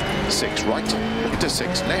 6 right, into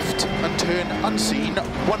 6 left, and turn unseen,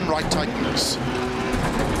 1 right tightens.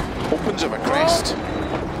 Opens of a crest,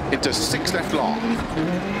 into 6 left long.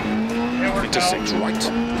 Into 6 right,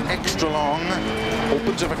 extra long,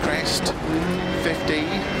 opens of a crest, 50.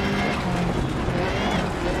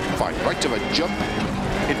 5 right of a jump,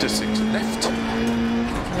 into 6 left,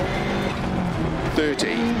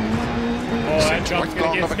 30. Oh, 6 right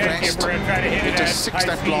long of a crest, into 6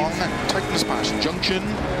 left long, tightens past junction,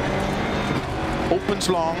 opens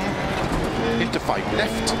long, into 5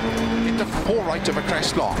 left, into 4 right of a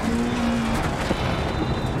crest long,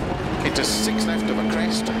 into 6 left of a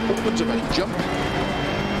crest, opens of a jump,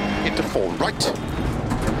 into 4 right,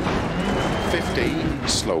 50,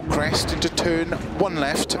 slow crest into turn, 1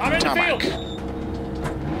 left, tarmac,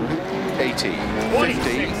 80,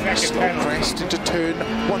 50, slow crest into turn,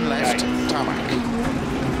 1 left, tarmac,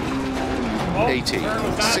 80,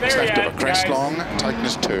 6 left of a crest long,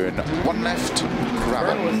 tightens turn, 1 left,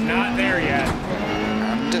 gravel, was not there yet,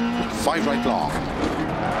 and 5 right long.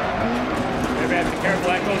 Maybe I have to be careful,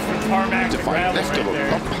 that goes from tarmac to gravel left right of a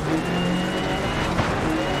there. bump,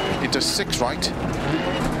 into 6 right,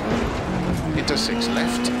 into 6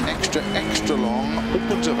 left, extra long,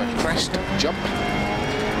 opens of a crest, jump,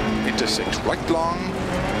 into 6 right long,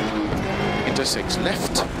 into 6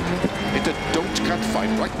 left, into don't cut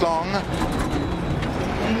 5 right long,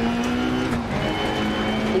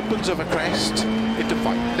 opens of a crest, into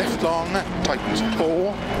 5 left long, tightens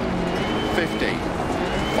 4, 50,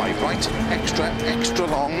 5 right, extra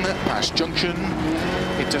long, past junction,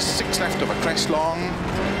 into 6 left of a crest long,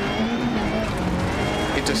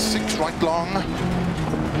 into 6 right long,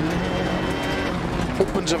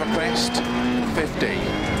 opens of a crest, 50,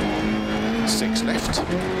 6 left,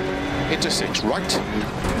 into 6 right,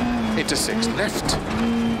 into 6 left,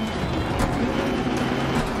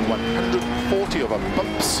 140 over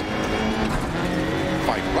bumps,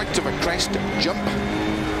 5 right of a crest, jump,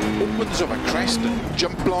 opens of a crest,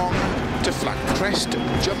 jump long, to flat crest,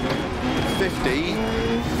 jump, 50,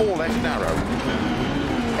 4 left narrow,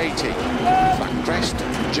 80, flat crest,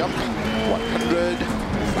 jump, 100,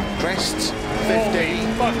 flat crests, 50,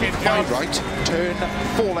 5 right, turn,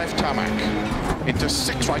 4 left tarmac, into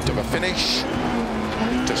 6 right of a finish,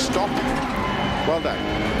 to stop, well done.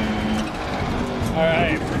 All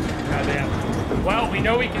right, goddamn. Well, we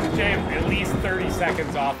know we can shave at least 30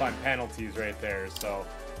 seconds off on penalties right there, so.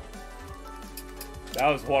 That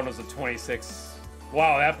was a 26.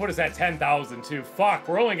 Wow, that put us at 10,000 too. Fuck,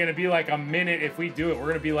 we're only gonna be like a minute if we do it. We're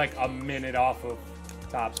gonna be like a minute off of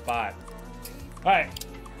top spot. All right,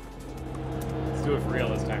 let's do it for real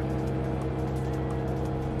this time.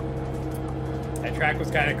 That track was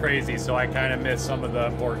kind of crazy, so I kind of missed some of the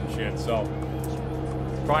important shit. So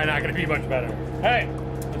it's probably not gonna be much better. Hey,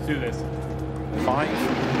 let's do this. 5,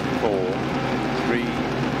 4, 3,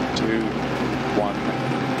 2, 1,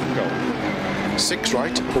 go. 6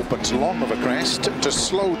 right, opens long of a crest, to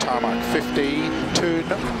slow tarmac 50, turn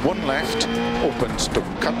 1 left, opens to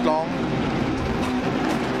cut long,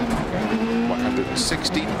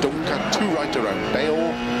 160, don't cut 2 right around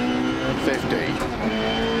bail, 50.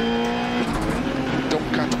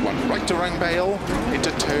 Don't cut 1 right around bail,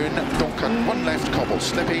 into turn, don't cut 1 left cobble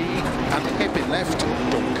slippy, and hairpin left,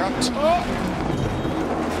 don't cut. Oh.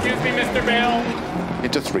 Excuse me, Mr. Bale.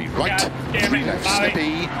 Into 3 right, 3 left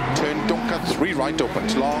slippy, turn, don't cut 3 right,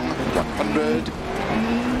 opens long, 100.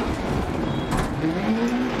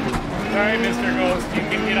 Sorry, Mr. Ghost, you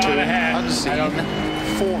can get on ahead. Unseen,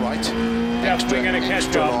 4 right,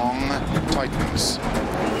 extra long, tightens,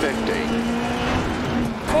 50.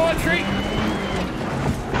 Oh, a tree!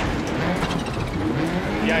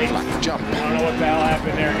 Yikes. Flat jump. I don't know what the hell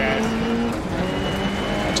happened there, guys.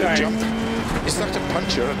 To jump. Is that a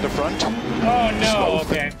puncture at the front? Oh no,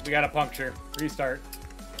 okay. We got a puncture. Restart.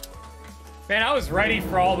 Man, I was ready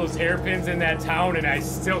for all those hairpins in that town and I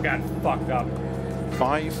still got fucked up.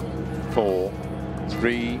 5, 4,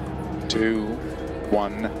 3, 2,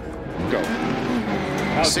 1, go.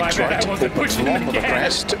 6 right, opens long of a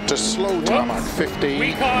crest, to slow tarmac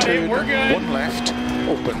 50, turn 1 left,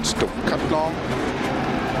 opens, don't cut long.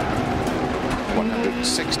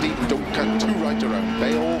 160, don't cut 2 right around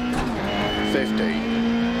bail, 50.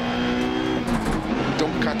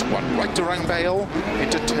 Don't cut 1 right around bail,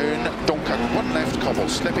 into turn, don't cut 1 left cobble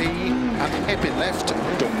slippy, and hairpin left,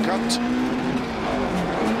 don't cut.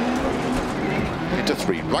 into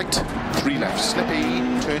 3 right, 3 left slippy,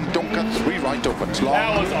 turn, don't cut, 3 right, opens long.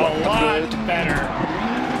 That was a 100. lot better.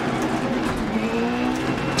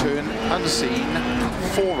 Turn unseen,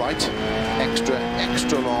 4 right,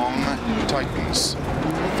 extra long, tightens,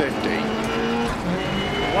 50.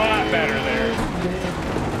 A lot better there.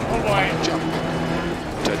 Oh boy. Jump,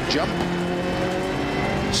 to jump,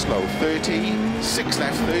 slow 30, 6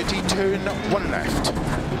 left 30, turn 1 left,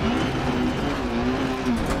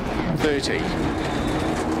 30,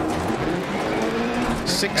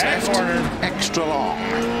 6 Back left, corner. extra long,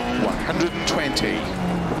 120.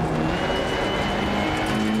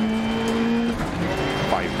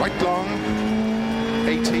 5 right long,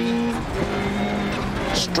 80.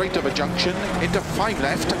 Straight of a junction, into 5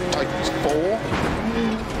 left, tightens 4.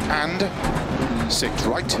 And 6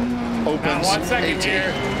 right, Now opens 1 second 80.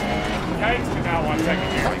 here. Tightens to now 1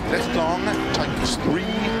 second here. 5 left long, tightens 3.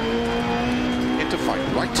 Into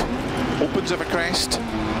 5 right, opens of a crest.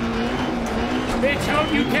 Bitch, how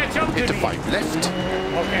you catch up to Into me? 5 left,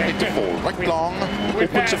 Okay. into 4 right We- long, we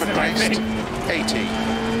opens of a passed it, I crest, think. 80.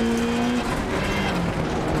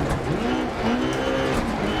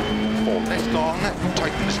 4 left long,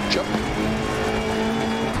 tightens jump,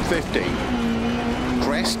 50.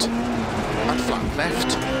 Crest, and flat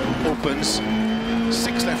left, opens,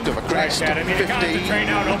 6 left of a crest, Right, Dad, I need to 50. concentrate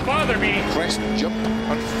now, don't bother me. Crest, jump,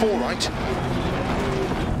 and 4 right.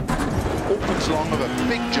 Opens long of a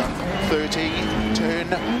big jump, 30, turn,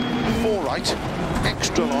 4 right,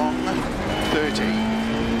 extra long, 30.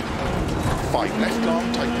 5 left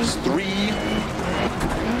long, tightens 3,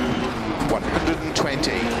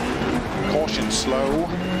 120. Caution slow,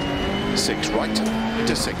 6 right,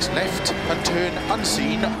 into 6 left, and turn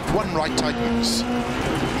unseen, 1 right tightens.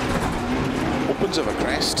 Opens of a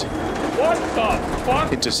crest, What the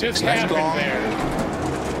fuck into 6 just left happened long,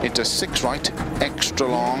 there? into 6 right, extra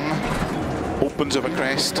long, opens of a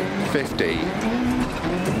crest, 50.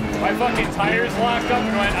 My fucking tires locked up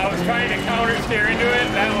and when I was trying to counter steer into it,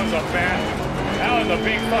 that was a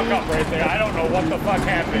big fuck up right there. I don't know what the fuck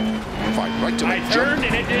happened. 5 right to I the turned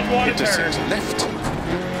jump, and it didn't want to into turn. 6 left, It's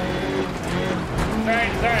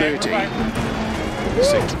alright, 30. we're fine.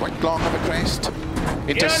 6 right long of a crest,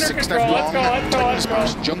 into Get under 6 control, left long, let's go, tightens let's go.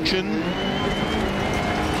 past junction.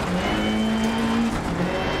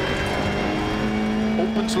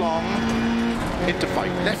 Opens long, into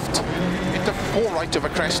 5 left, into 4 right of a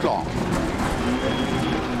crest long.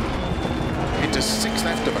 Into 6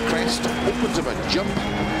 left of a crest, opens of a jump,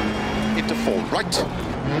 into 4 right.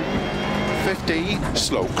 50,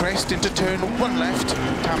 slow crest into turn 1 left,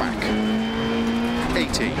 tarmac.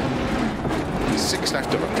 80. 6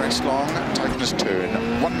 left of a crest long, tightens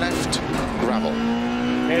turn 1 left, gravel.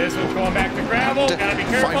 Okay, this one's going back to gravel. And Gotta be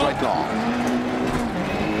 5 careful. right long,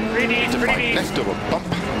 Pretty neat, into pretty 5 neat. left of a bump,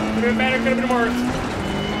 Could have been better, could have been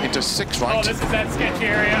worse. into 6 Oh, right, this is that sketchy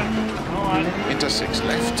area. Hold on. into 6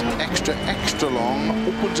 left, extra long,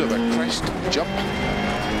 opens of a crest, jump,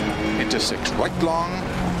 into 6 right long,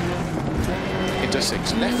 into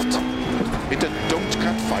 6 left, into don't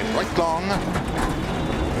cut 5 right long,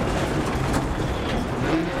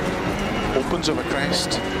 opens of a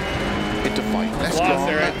crest, into 5 left Lost long,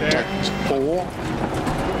 it right there. tightens 4,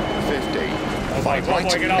 50, Oh, 5 boy,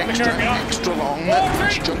 right, get off the curb, get off. extra long, Oh,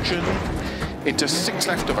 past great. junction, into 6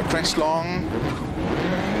 left of a crest long,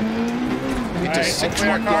 into Alright, 6 hopefully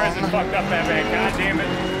our right car long, isn't fucked up that bad. God damn it.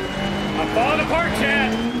 I'm falling apart,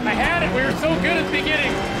 Chad. I had it. We were so good at the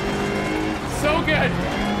beginning. So good.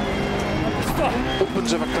 I'm just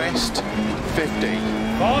opens of a crest, 50,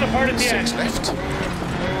 falling apart at the 6 end. left,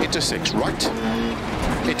 into 6 right,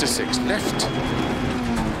 into 6 left,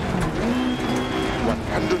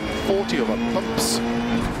 140 over bumps,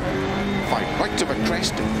 5 right of a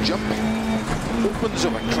crest, jump, opens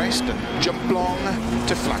of a crest and jump long,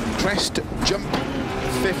 to flat crest, jump,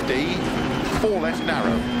 50, 4 left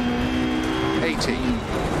narrow, 80,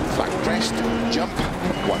 flat crest, jump,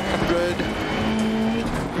 100,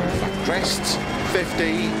 flat crest,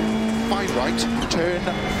 50, 5 right, turn,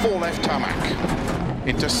 4 left tarmac,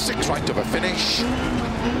 into 6 right of a finish,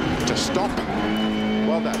 to stop,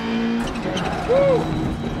 well done. Woo!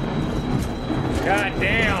 God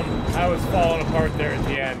damn. I was falling apart there at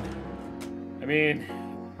the end. I mean,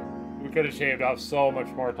 we could have shaved off so much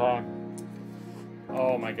more time.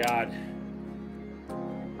 Oh my god.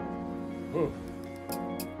 Whew.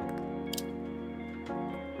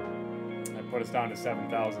 That put us down to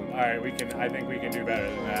 7,000. Alright, I think we can do better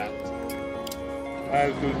than that. I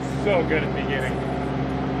was doing so good at the beginning.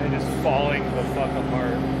 And just falling the fuck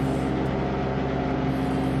apart.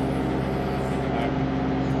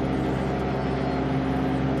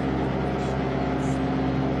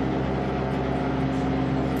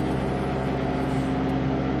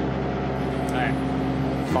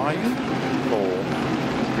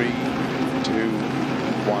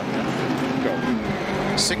 1, go.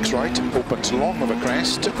 6 right, opens long of a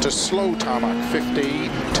crest to slow tarmac 50,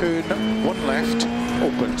 turn 1 left,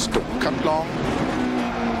 opens, don't cut long.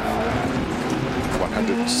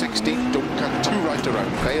 160, don't cut 2 right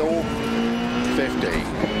around Vale, 50.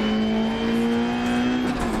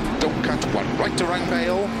 Don't cut 1 right around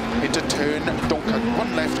Vale, into turn, don't cut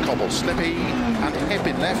 1 left, cobble slippy, and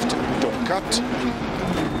hairpin left, don't cut.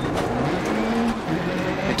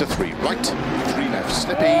 Into 3 right, 3 left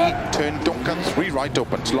slippy, turn, don't cut 3 right,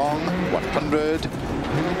 opens long, 100.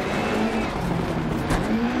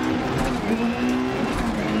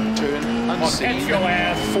 Turn, unseen, 4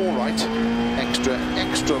 right,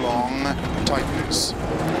 extra long, tightens,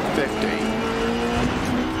 50.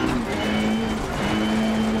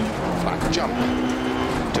 Flat jump,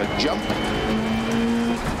 to jump,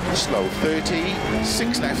 slow 30,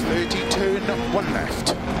 6 left 30, turn, 1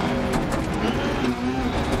 left.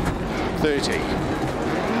 30.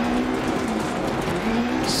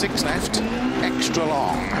 6 left, extra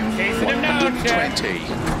long, 120.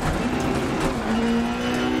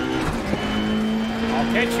 I'll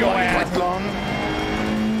catch your ass. Right long,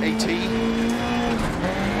 80.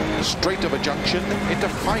 Straight of a junction, into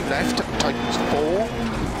 5 left, tightens 4.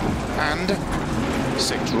 And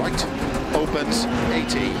 6 right, opens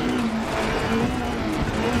 80.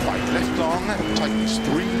 5 left long, tightens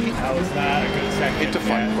 3. That was not a good section. Into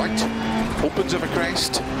 5 right, opens of a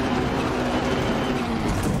crest.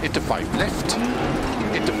 Into 5 left,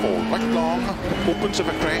 into 4 right long, opens of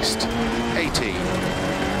a crest, 80.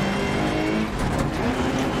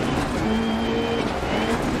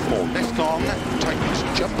 4 left long, tightens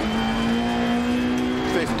jump,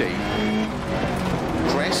 50.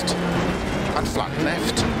 Crest, and flat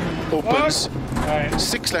left, opens, Alright.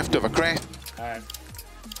 6 left of a crest. Alright.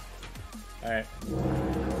 Alright.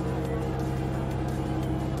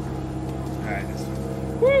 Alright.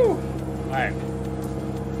 Woo! Alright.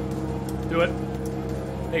 Do it.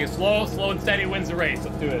 Take it slow, slow and steady wins the race.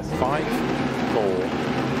 Let's do this. 5, 4,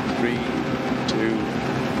 3, 2,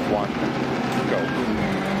 1, go.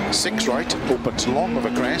 6 right, opens long of a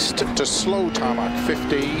crest to slow tarmac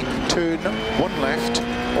 50, turn 1 left,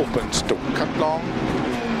 opens, don't cut long.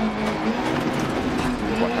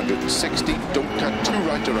 160, don't cut 2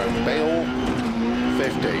 right around Vale,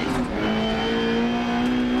 50.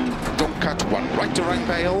 Don't cut 1 right around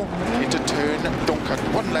Vale, into turn, don't cut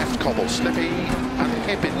 1 left, cobble slippy, and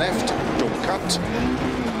hairpin left, don't cut.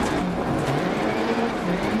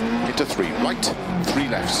 Into 3 right, 3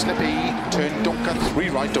 left slippy, turn, don't cut 3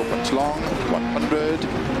 right, opens long, 100.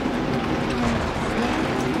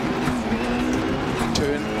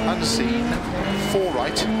 Turn, unseen, 4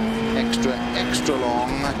 right, extra long,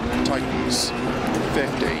 tightens,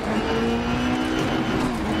 50.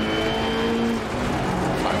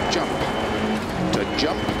 Flat jump, to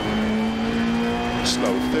jump,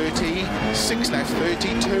 slow 30, 6 left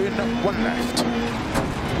 30, turn, 1 left.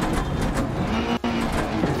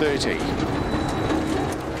 30.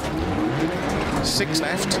 6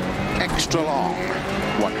 left, extra long,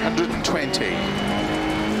 120.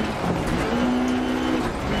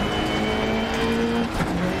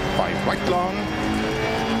 5 right long,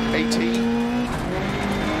 80.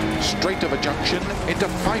 Straight of a junction, into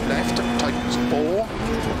 5 left, tightens 4.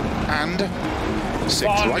 And 6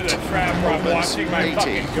 right, opens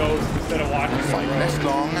 80. 5 left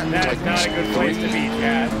long, tightens 3.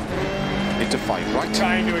 Into 5 right,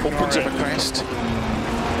 opens of a crest.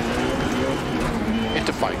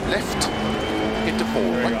 Into 5 left, into 4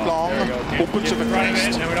 right long, opens of a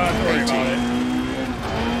crest, 80.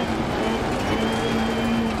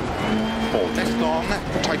 4 left long,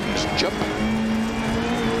 tightens jump,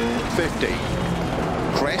 50.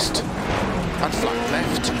 Crest, and flat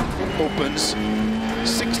left, opens,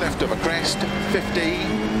 6 left of a crest, 50.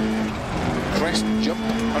 Crest, jump,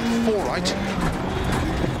 and 4 right.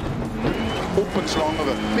 Opens long of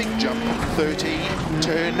a big jump, 30,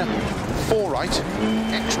 turn, 4 right,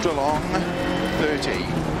 extra long, 30,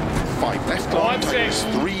 5 left long, tightens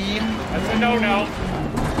 3. That's a no-no.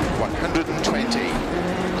 120,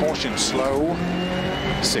 caution slow,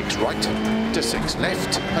 6 right to 6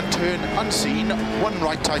 left, and turn unseen, 1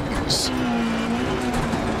 right tightens.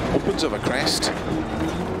 Opens of a crest,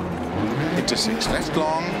 into 6 left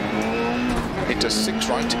long, into 6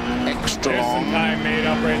 right, extra There's long, some time made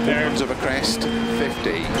up right there. opens of a crest,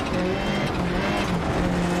 50.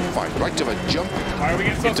 5 right of a jump, Why are we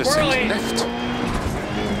getting so into squirrely? 6 left,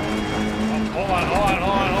 Hold on.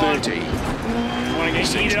 30. I want to get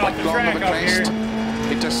 6 heated off right the long of track a out here. crest,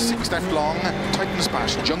 into 6 left long, tightens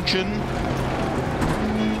past junction,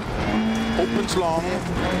 opens long,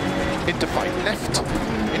 into 5 left,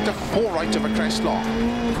 into 4 right of a crest long.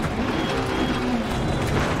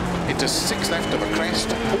 Into 6 left of a crest,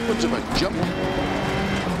 opens of a jump.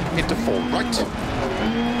 Into 4 right.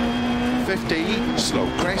 50, slow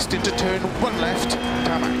crest into turn 1 left,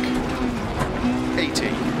 tarmac. 80,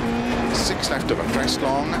 6 left of a crest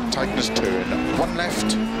long, tightens turn 1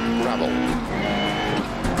 left, gravel.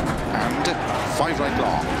 And 5 right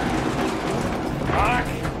long. Fuck!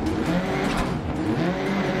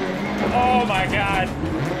 Oh my god!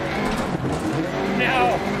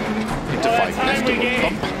 No! Into all 5 that left time of we a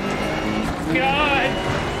gained. bump. God!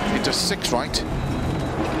 Into 6 right.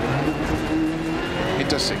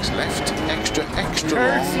 Into 6 left, extra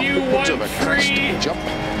Curse long, you, opens one of a crest, free. jump.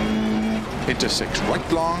 Into 6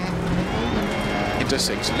 right long. Into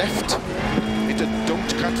 6 left. Into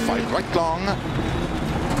don't cut 5 right long.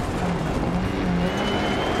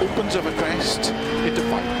 Opens of a crest. Into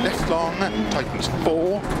 5 left long, tightens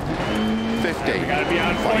 4. 50. We gotta be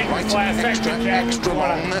on 5 point right, this last extra, section, Jack. extra Come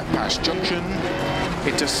on. long, past junction.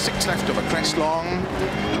 Into 6 left of a crest long.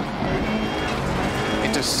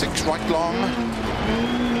 Into 6 right long.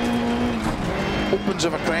 Opens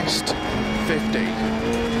of a crest.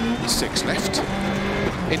 50. 6 left.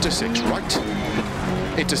 Into 6 right.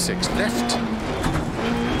 Into 6 left.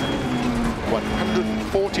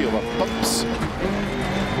 140 over bumps.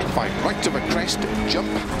 5 right of a crest, jump.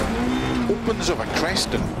 Opens of a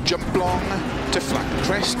crest and jump long. To flat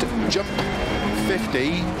crest, jump.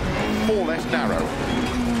 50. 4 left narrow.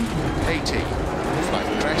 80.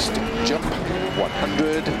 Flat crest, jump.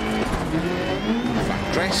 100.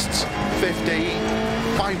 Flat crest. 50.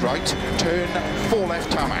 5 right, turn. 4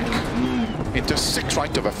 left tarmac. Into 6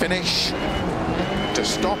 right of a finish. To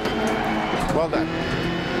stop. Well done.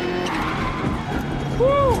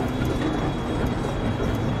 Woo!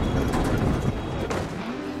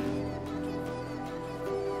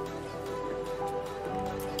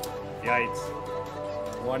 Yikes.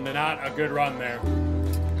 Not a good run there.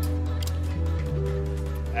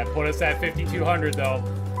 That put us at 5,200 though.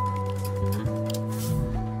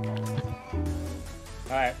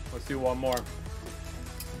 Alright, let's do one more.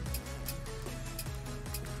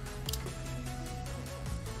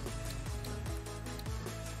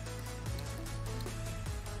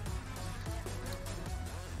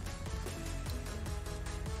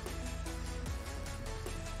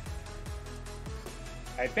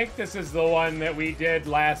 I think this is the one that we did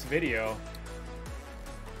last video.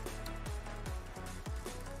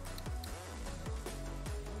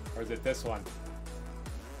 Or is it this one?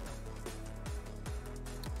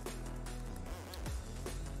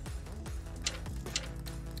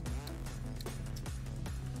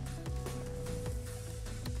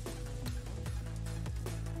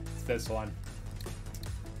 It's this one.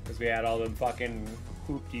 Because we had all them fucking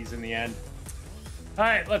hoopties in the end.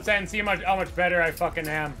 Alright, let's end, see how much better I fucking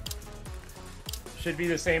am. Should be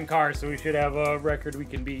the same car, so we should have a record we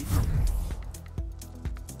can beat.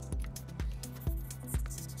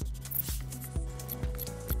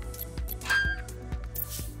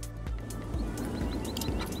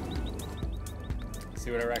 Let's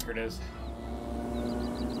see what our record is.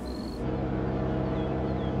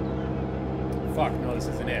 Fuck, no, this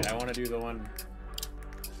isn't it. I want to do the one...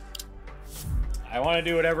 I want to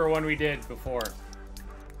do whatever one we did before.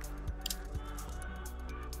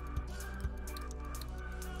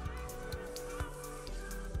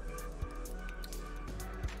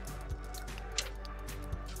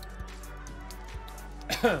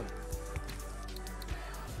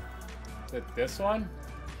 Is it this one?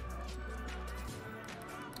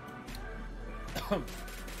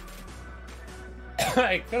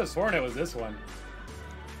 I could have sworn it was this one.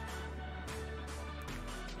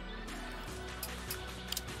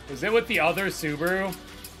 Was it with the other Subaru?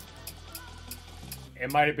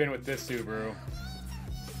 It might have been with this Subaru.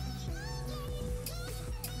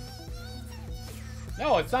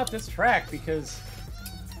 No, it's not this track because...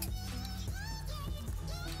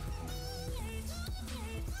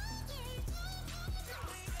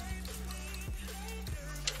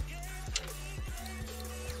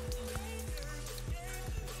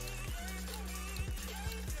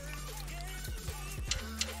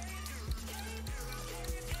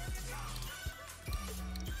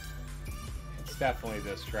 Definitely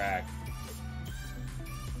this track.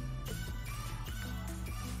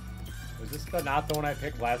 Was this not the one I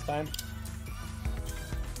picked last time?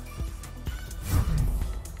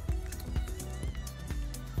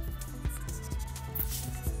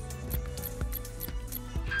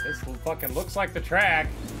 This fucking looks like the track.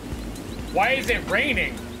 Why is it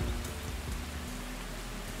raining?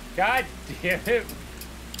 God damn it.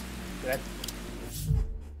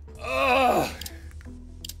 Ugh.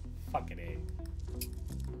 Fucking A.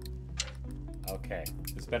 Okay,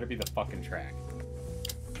 this better be the fucking track.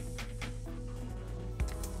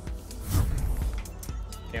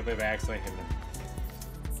 Can't believe I accidentally hit him.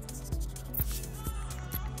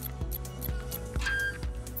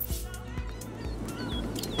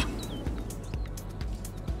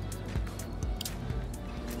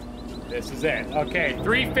 This is it. Okay,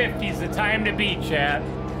 350 is the time to beat, chat.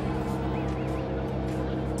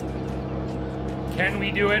 Can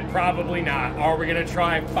we do it? Probably not. Are we gonna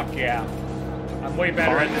try? Fuck yeah. I'm way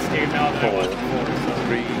better at this game now than I was before. So.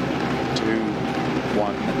 3, 2,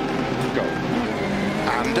 1, go.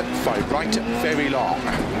 And 5 right, very long.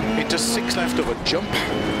 Into 6 left of a jump.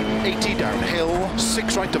 80 downhill,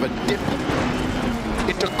 6 right of a dip.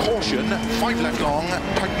 Into caution, 5 left long,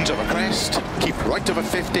 tightens of a crest, keep right of a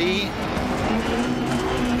 50, 3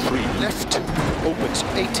 left, opens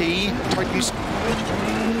 80, tightens,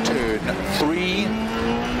 turn 3,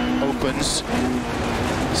 opens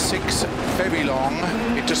 6, very long,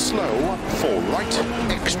 into slow, 4 right,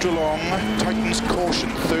 extra long, tightens caution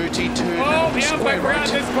 30, turn, oh, yep, square I right,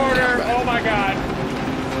 forgot this corner, camber, oh my god.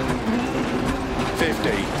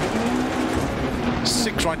 50,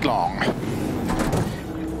 6 right long.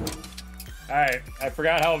 Alright, I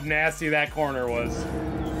forgot how nasty that corner was.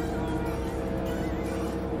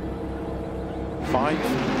 5, 4,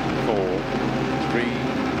 3,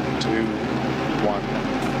 2, 1,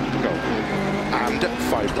 go. And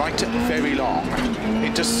 5 right, very long.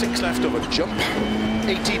 Into 6 left of a jump.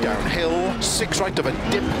 80 downhill, 6 right of a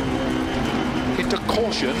dip. Into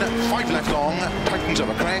caution, 5 left long, tightens of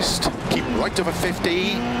a crest. Keep right of a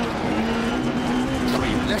 50. 3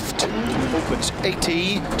 left, opens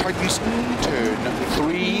 80, tightens, turn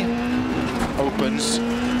 3, opens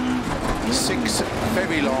 6,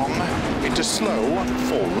 very long, into slow,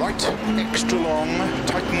 4 right, extra long,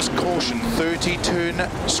 tightens caution 30, turn,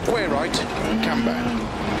 square right, camber.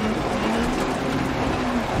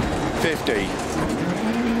 50,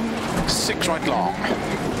 6 right long,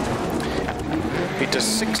 into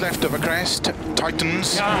 6 left of a crest,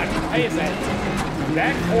 tightens. God, why is that?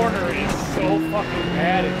 That corner is so fucking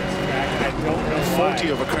bad in this track. I don't know why. 40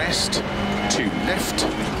 of a crest, 2 left,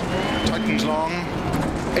 tightens long,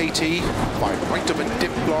 80, 5 right of a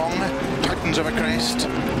dip long, tightens of a crest,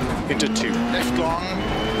 into 2 left long,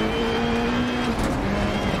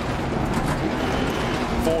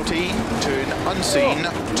 40, turn unseen,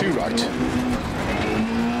 2 right,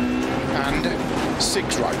 and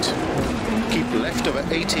 6 right, keep left of a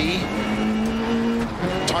 80,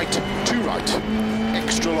 tight, 2 right,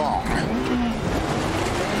 extra long,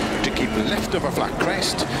 to keep left of a flat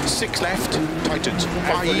crest, 6 left, tightens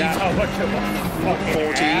 5,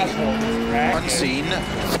 40, unseen,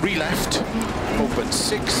 3 left, open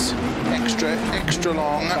 6, extra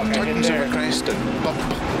long, tightens of a crest and bump.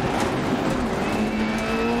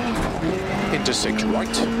 Into 6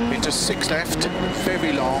 right, into 6 left,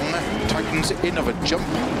 very long, tightens in of a jump.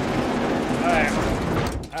 Alright,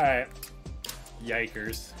 alright.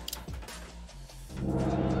 Yikers.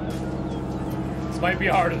 This might be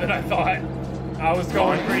harder than I thought. I was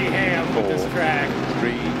going pretty ham with this track.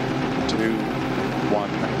 3, 2, 1,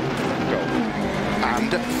 go.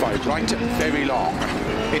 And 5 right, very long.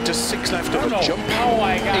 Into 6 left of a jump. Oh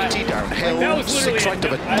my god. 80 downhill, Like 6 right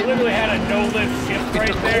of a dip. I literally had a no-lift shift right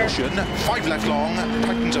into there. caution, 5 left long,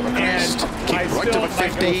 tightens of a crest, And keep I right still, of a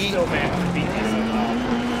 50, still managed to beat me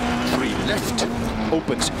somehow. 3 left,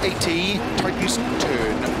 opens 80, tightens,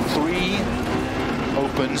 turn 3,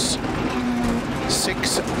 opens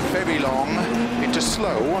 6, very long, into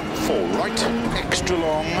slow, 4 right, extra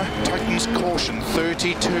long, tightens caution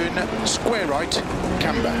 30, turn, square right,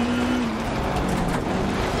 camber.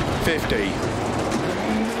 50,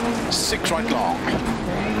 6 right long,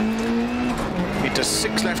 into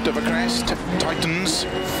 6 left of a crest, tightens,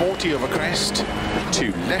 40 of a crest,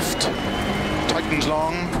 2 left, tightens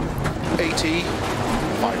long, 80,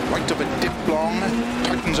 5 right of a dip long,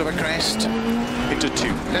 tightens of a crest, into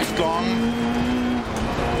 2 left long,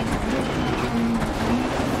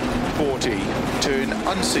 40, turn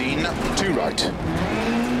unseen, 2 right,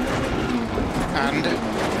 and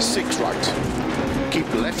 6 right, keep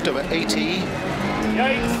left of a 80,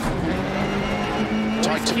 Yikes.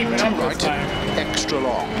 tight, 2 Keep it up this right, time. extra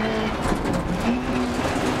long,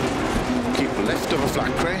 keep left of a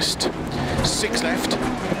flat crest, 6 left,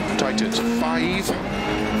 tightens 5,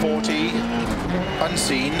 40,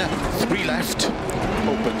 unseen, 3 left,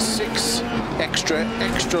 open 6, extra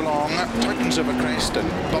long, tightens of a crest and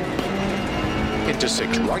bump, into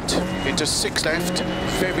 6 right, into 6 left,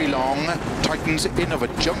 very long, tightens in of a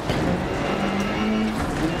jump,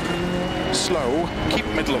 slow, keep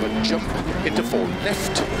middle of a jump, into 4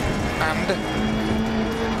 left, and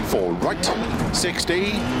 4 right,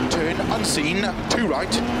 60, turn unseen, 2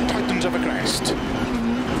 right, tightens over crest.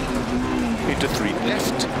 Into 3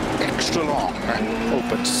 left, extra long,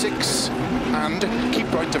 open 6, and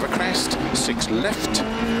keep right over crest, 6 left,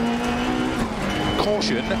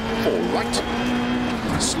 caution, 4 right,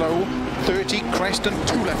 slow, 30, crest and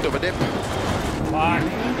 2 left over dip. Fuck.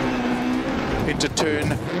 Into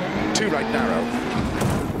turn, 2 right narrow.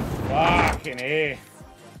 Fucking A.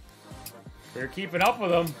 We're keeping up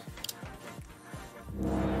with them.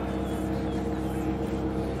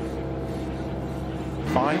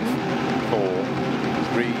 Five, 4,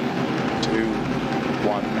 3, 2,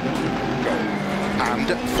 1, go. And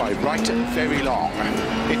 5 right, very long.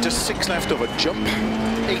 Into 6 left over jump,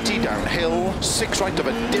 80 downhill, 6 right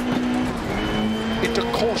over dip. Into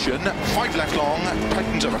caution, 5 left long,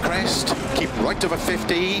 tightens over crest, keep right over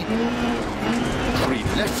 50, 3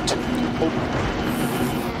 left, oh.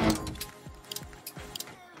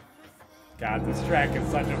 God, this track is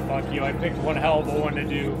such a fuck you. I picked one hell of a one to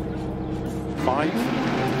do. 5,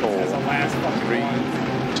 4, As a last fucking 3, one.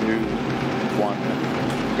 2, 1,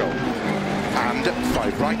 go. And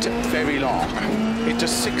 5 right, very long. Into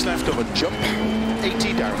 6 left over jump,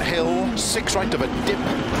 80 downhill, 6 right over dip.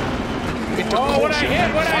 Into Oh, what I caution,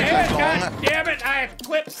 hit, 5 left long. God damn it, I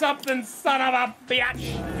clipped something, son of a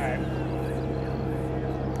bitch. Alright.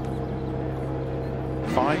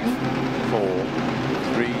 5, 4,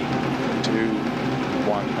 3, 2,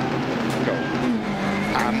 1, go.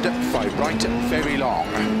 And 5 right, very long.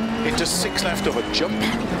 Into 6 left over jump,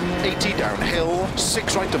 80 downhill,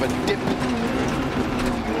 6 right over dip.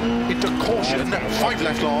 Into caution, 5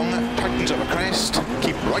 left long, tightens over crest,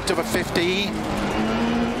 keep right over 50.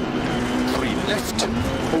 3 left,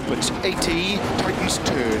 opens 80, tightens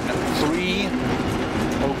turn, 3,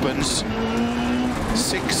 opens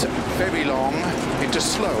 6, very long, into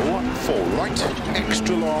slow, 4 right,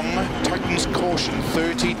 extra long, tightens caution,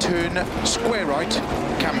 30, turn, square right,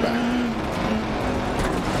 camber.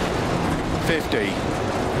 50,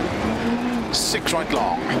 6 right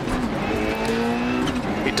long,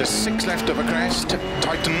 into 6 left over crest,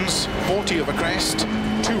 tightens, 40 over crest,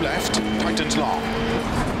 2 left, tightens long.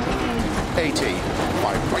 80,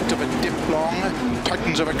 5 right over dip long,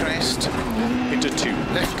 tightens over crest, into 2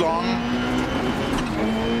 left long,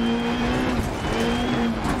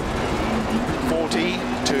 40,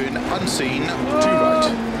 turn unseen, 2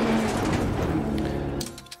 right.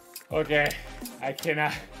 Okay, I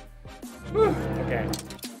cannot. Whew. Okay.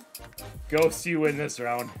 Ghost, you win this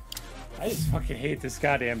round. I just fucking hate this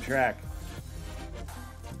goddamn track.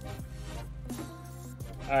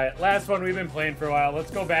 Alright, last one we've been playing for a while.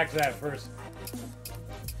 Let's go back to that first.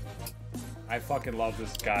 I fucking love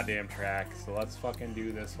this goddamn track, so let's fucking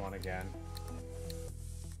do this one again.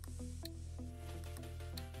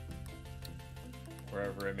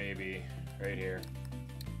 Wherever it may be, right here.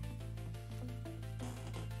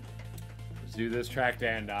 Let's do this track to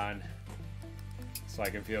end on, so I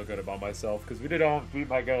can feel good about myself, because we did all beat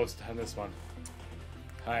my ghost on this one.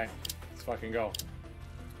 Alright, let's fucking go.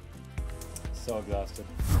 So exhausted.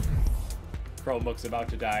 Chromebook's about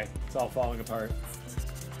to die. It's all falling apart.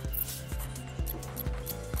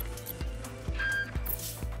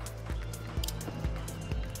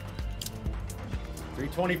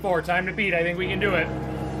 .324, time to beat. I think we can do it.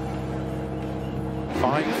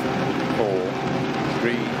 5, 4,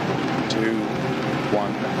 3, 2,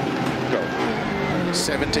 1, go.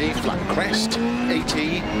 70, flat crest,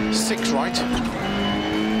 80, 6 right,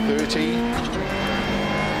 30,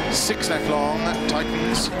 6 left long,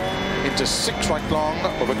 tightens, into 6 right long,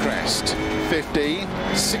 over crest, 50,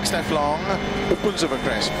 6 left long, opens over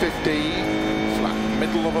crest, 50, flat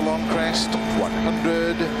middle of a long crest,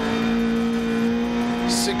 100,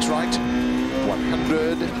 6 right,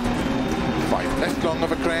 100, 5 left long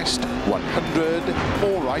of a crest, 100,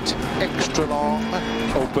 4 right, extra long,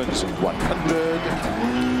 opens 100,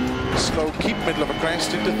 slow, keep middle of a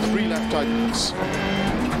crest into 3 left tightens,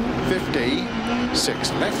 50,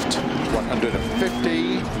 6 left,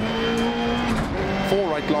 150, 4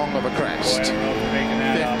 right long of a crest, 50,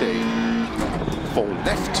 4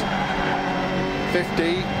 left,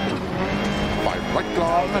 50, 5 right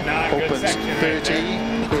long, opens 30,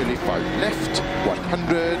 early 5 left,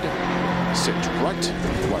 100, 6 right,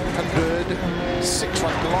 100, 6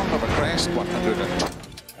 right long of a crest, 120.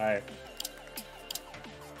 Alright.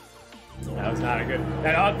 That was not a good...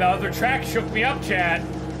 That other track shook me up, Chad.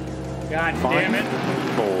 God 5, damn it.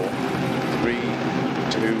 4, 3,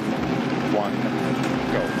 2, 1,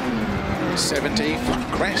 go. 70,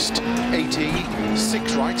 flat crest, 80,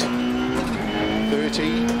 6 right,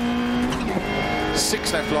 30,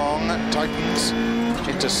 6 left long, tightens,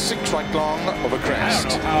 into 6 right long over crest, I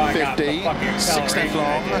don't know how I got the 50, fucking 6 left acceleration I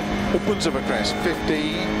long, did. opens over crest,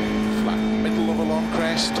 50, flat middle of a long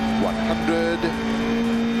crest, 100,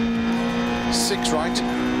 6 right,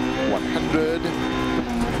 100,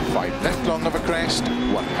 5 left long of a crest,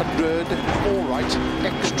 100, 4 right,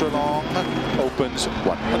 extra long, opens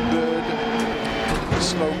 100,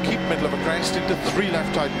 slow, keep middle of a crest into 3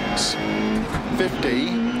 left tightens,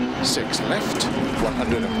 50, 6 left,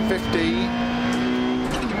 150,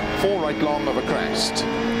 4 right long of a crest,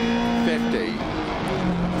 50,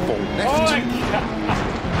 4 left,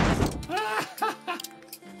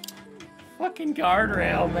 Fucking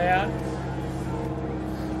guardrail, man.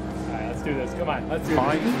 Alright, let's do this. Come on, let's do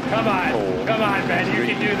 5, this. Come on, 4, come on, man. You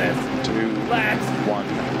can do this. 2, Let's 1.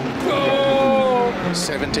 go!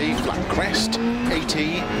 70, flat crest,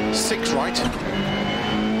 80, 6 right,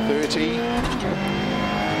 30,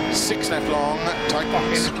 6 left long,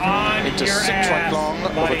 tightens, Fucking on into your 6 right ass, long,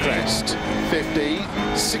 buddy. over crest, 50,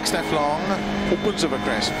 6 left long, opens over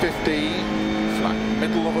crest, 50, flat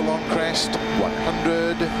middle of a long crest,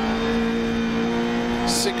 100,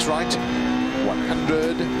 6 right,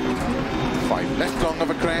 100, 5 left long of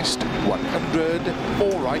a crest, 100,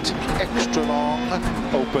 4 right, extra long,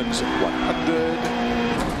 opens 100,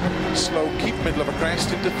 slow, keep middle of a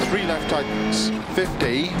crest into 3 left tightens,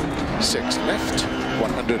 50, 6 left,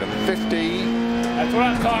 150, That's what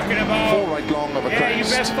I'm talking about. 4 right long of a Yeah, crest, you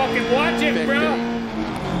best fucking watch it, 50, bro.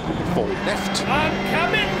 4 left, I'm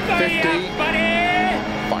coming for 50. you, buddy.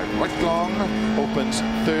 5 right long, opens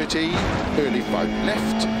 30, early 5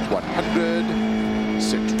 left, 100,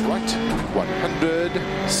 6 right, 100,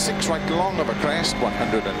 6 right long of a crest,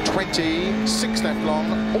 120, 6 left long,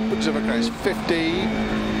 opens of a crest, 50,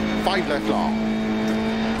 5 left long,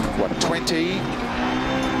 120,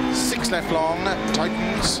 6 left long,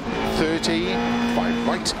 tightens, 30, 5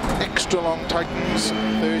 right, extra long tightens,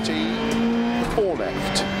 30, 4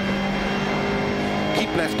 left.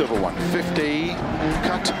 Keep left over 150,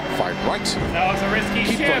 cut, 5 right, That was a risky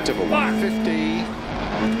keep shift. right over Fuck. 150,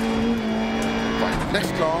 5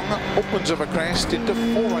 left long, opens over crest, into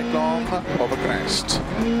 4 right long, over crest.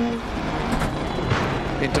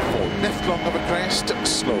 Into 4 left long over crest,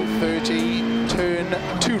 slow 30, turn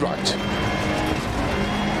 2 right.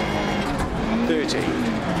 30,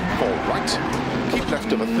 4 right, keep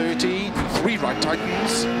left over 30, 3 right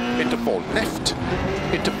tightens, into 4 left,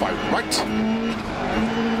 into 5 right,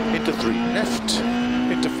 into 3 left,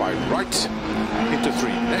 into 5 right, into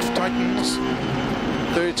 3 left tightens,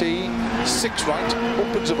 30, 6 right,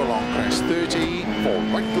 opens of a long crest, 30, 4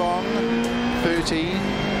 right long, 30,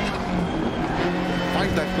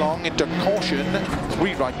 5 left long, into caution,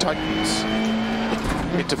 3 right tightens,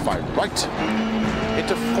 into 5 right,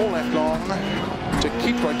 into 4 left long, to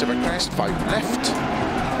keep right of a crest, 5 left,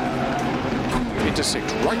 into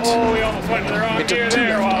 6 right, Oh, we almost went to the wrong into gear 2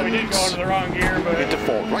 there. left Well, we did go tightens. into the wrong gear, but into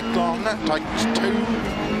 4 right long, tightens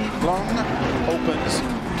 2 long, opens,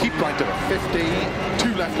 keep right of a 50,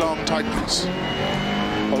 2 left long tightens,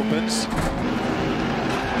 opens,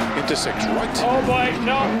 into 6 right, oh boy,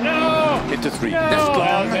 no, no, into 3 no. left That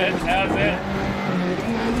long, was it. That was it.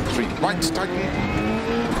 3 right tighten,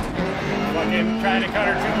 Fucking trying to cut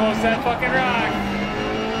her too close to that fucking rock.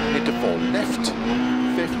 into 4 left,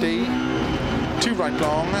 50, 2 right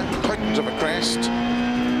long, tightens of a crest,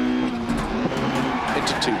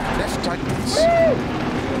 into 2 left tightens,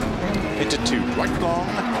 into 2 right long,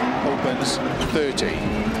 opens 30,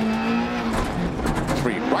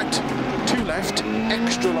 3 right, 2 left,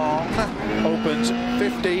 extra long, opens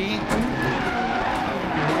 50,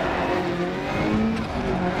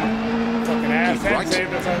 Fucking ass keep head right,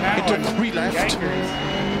 saved us on that into one. 3 left,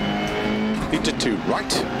 Yankers. into 2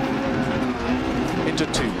 right, into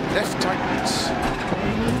 2 left tightens,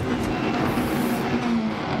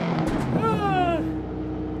 Ah.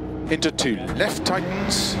 into 2 left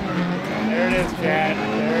tightens, There it is, Chad.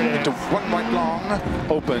 There it into is. 1 right long,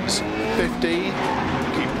 opens 50,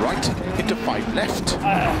 keep right, into 5 left,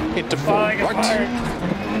 into 4 Falling right, apart.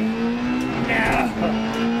 No.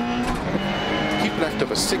 keep left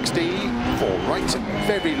over 60, 4 right,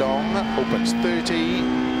 very long, opens 30,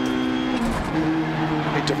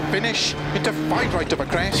 into finish, into 5 right of a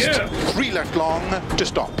crest, Yeah. 3 left long, to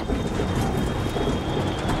stop.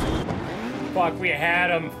 Fuck, we had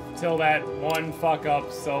him till that one fuck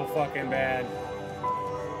up so fucking bad.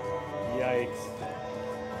 Yikes.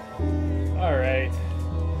 All right.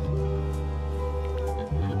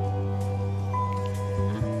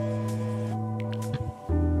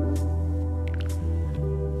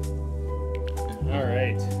 All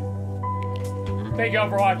right. Thank y'all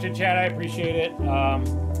for watching, chat. I appreciate it.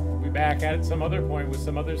 We'll be back at it some other point with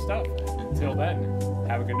some other stuff. Until then.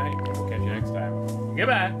 Have a good night. We'll catch you next time.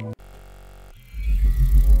 Goodbye.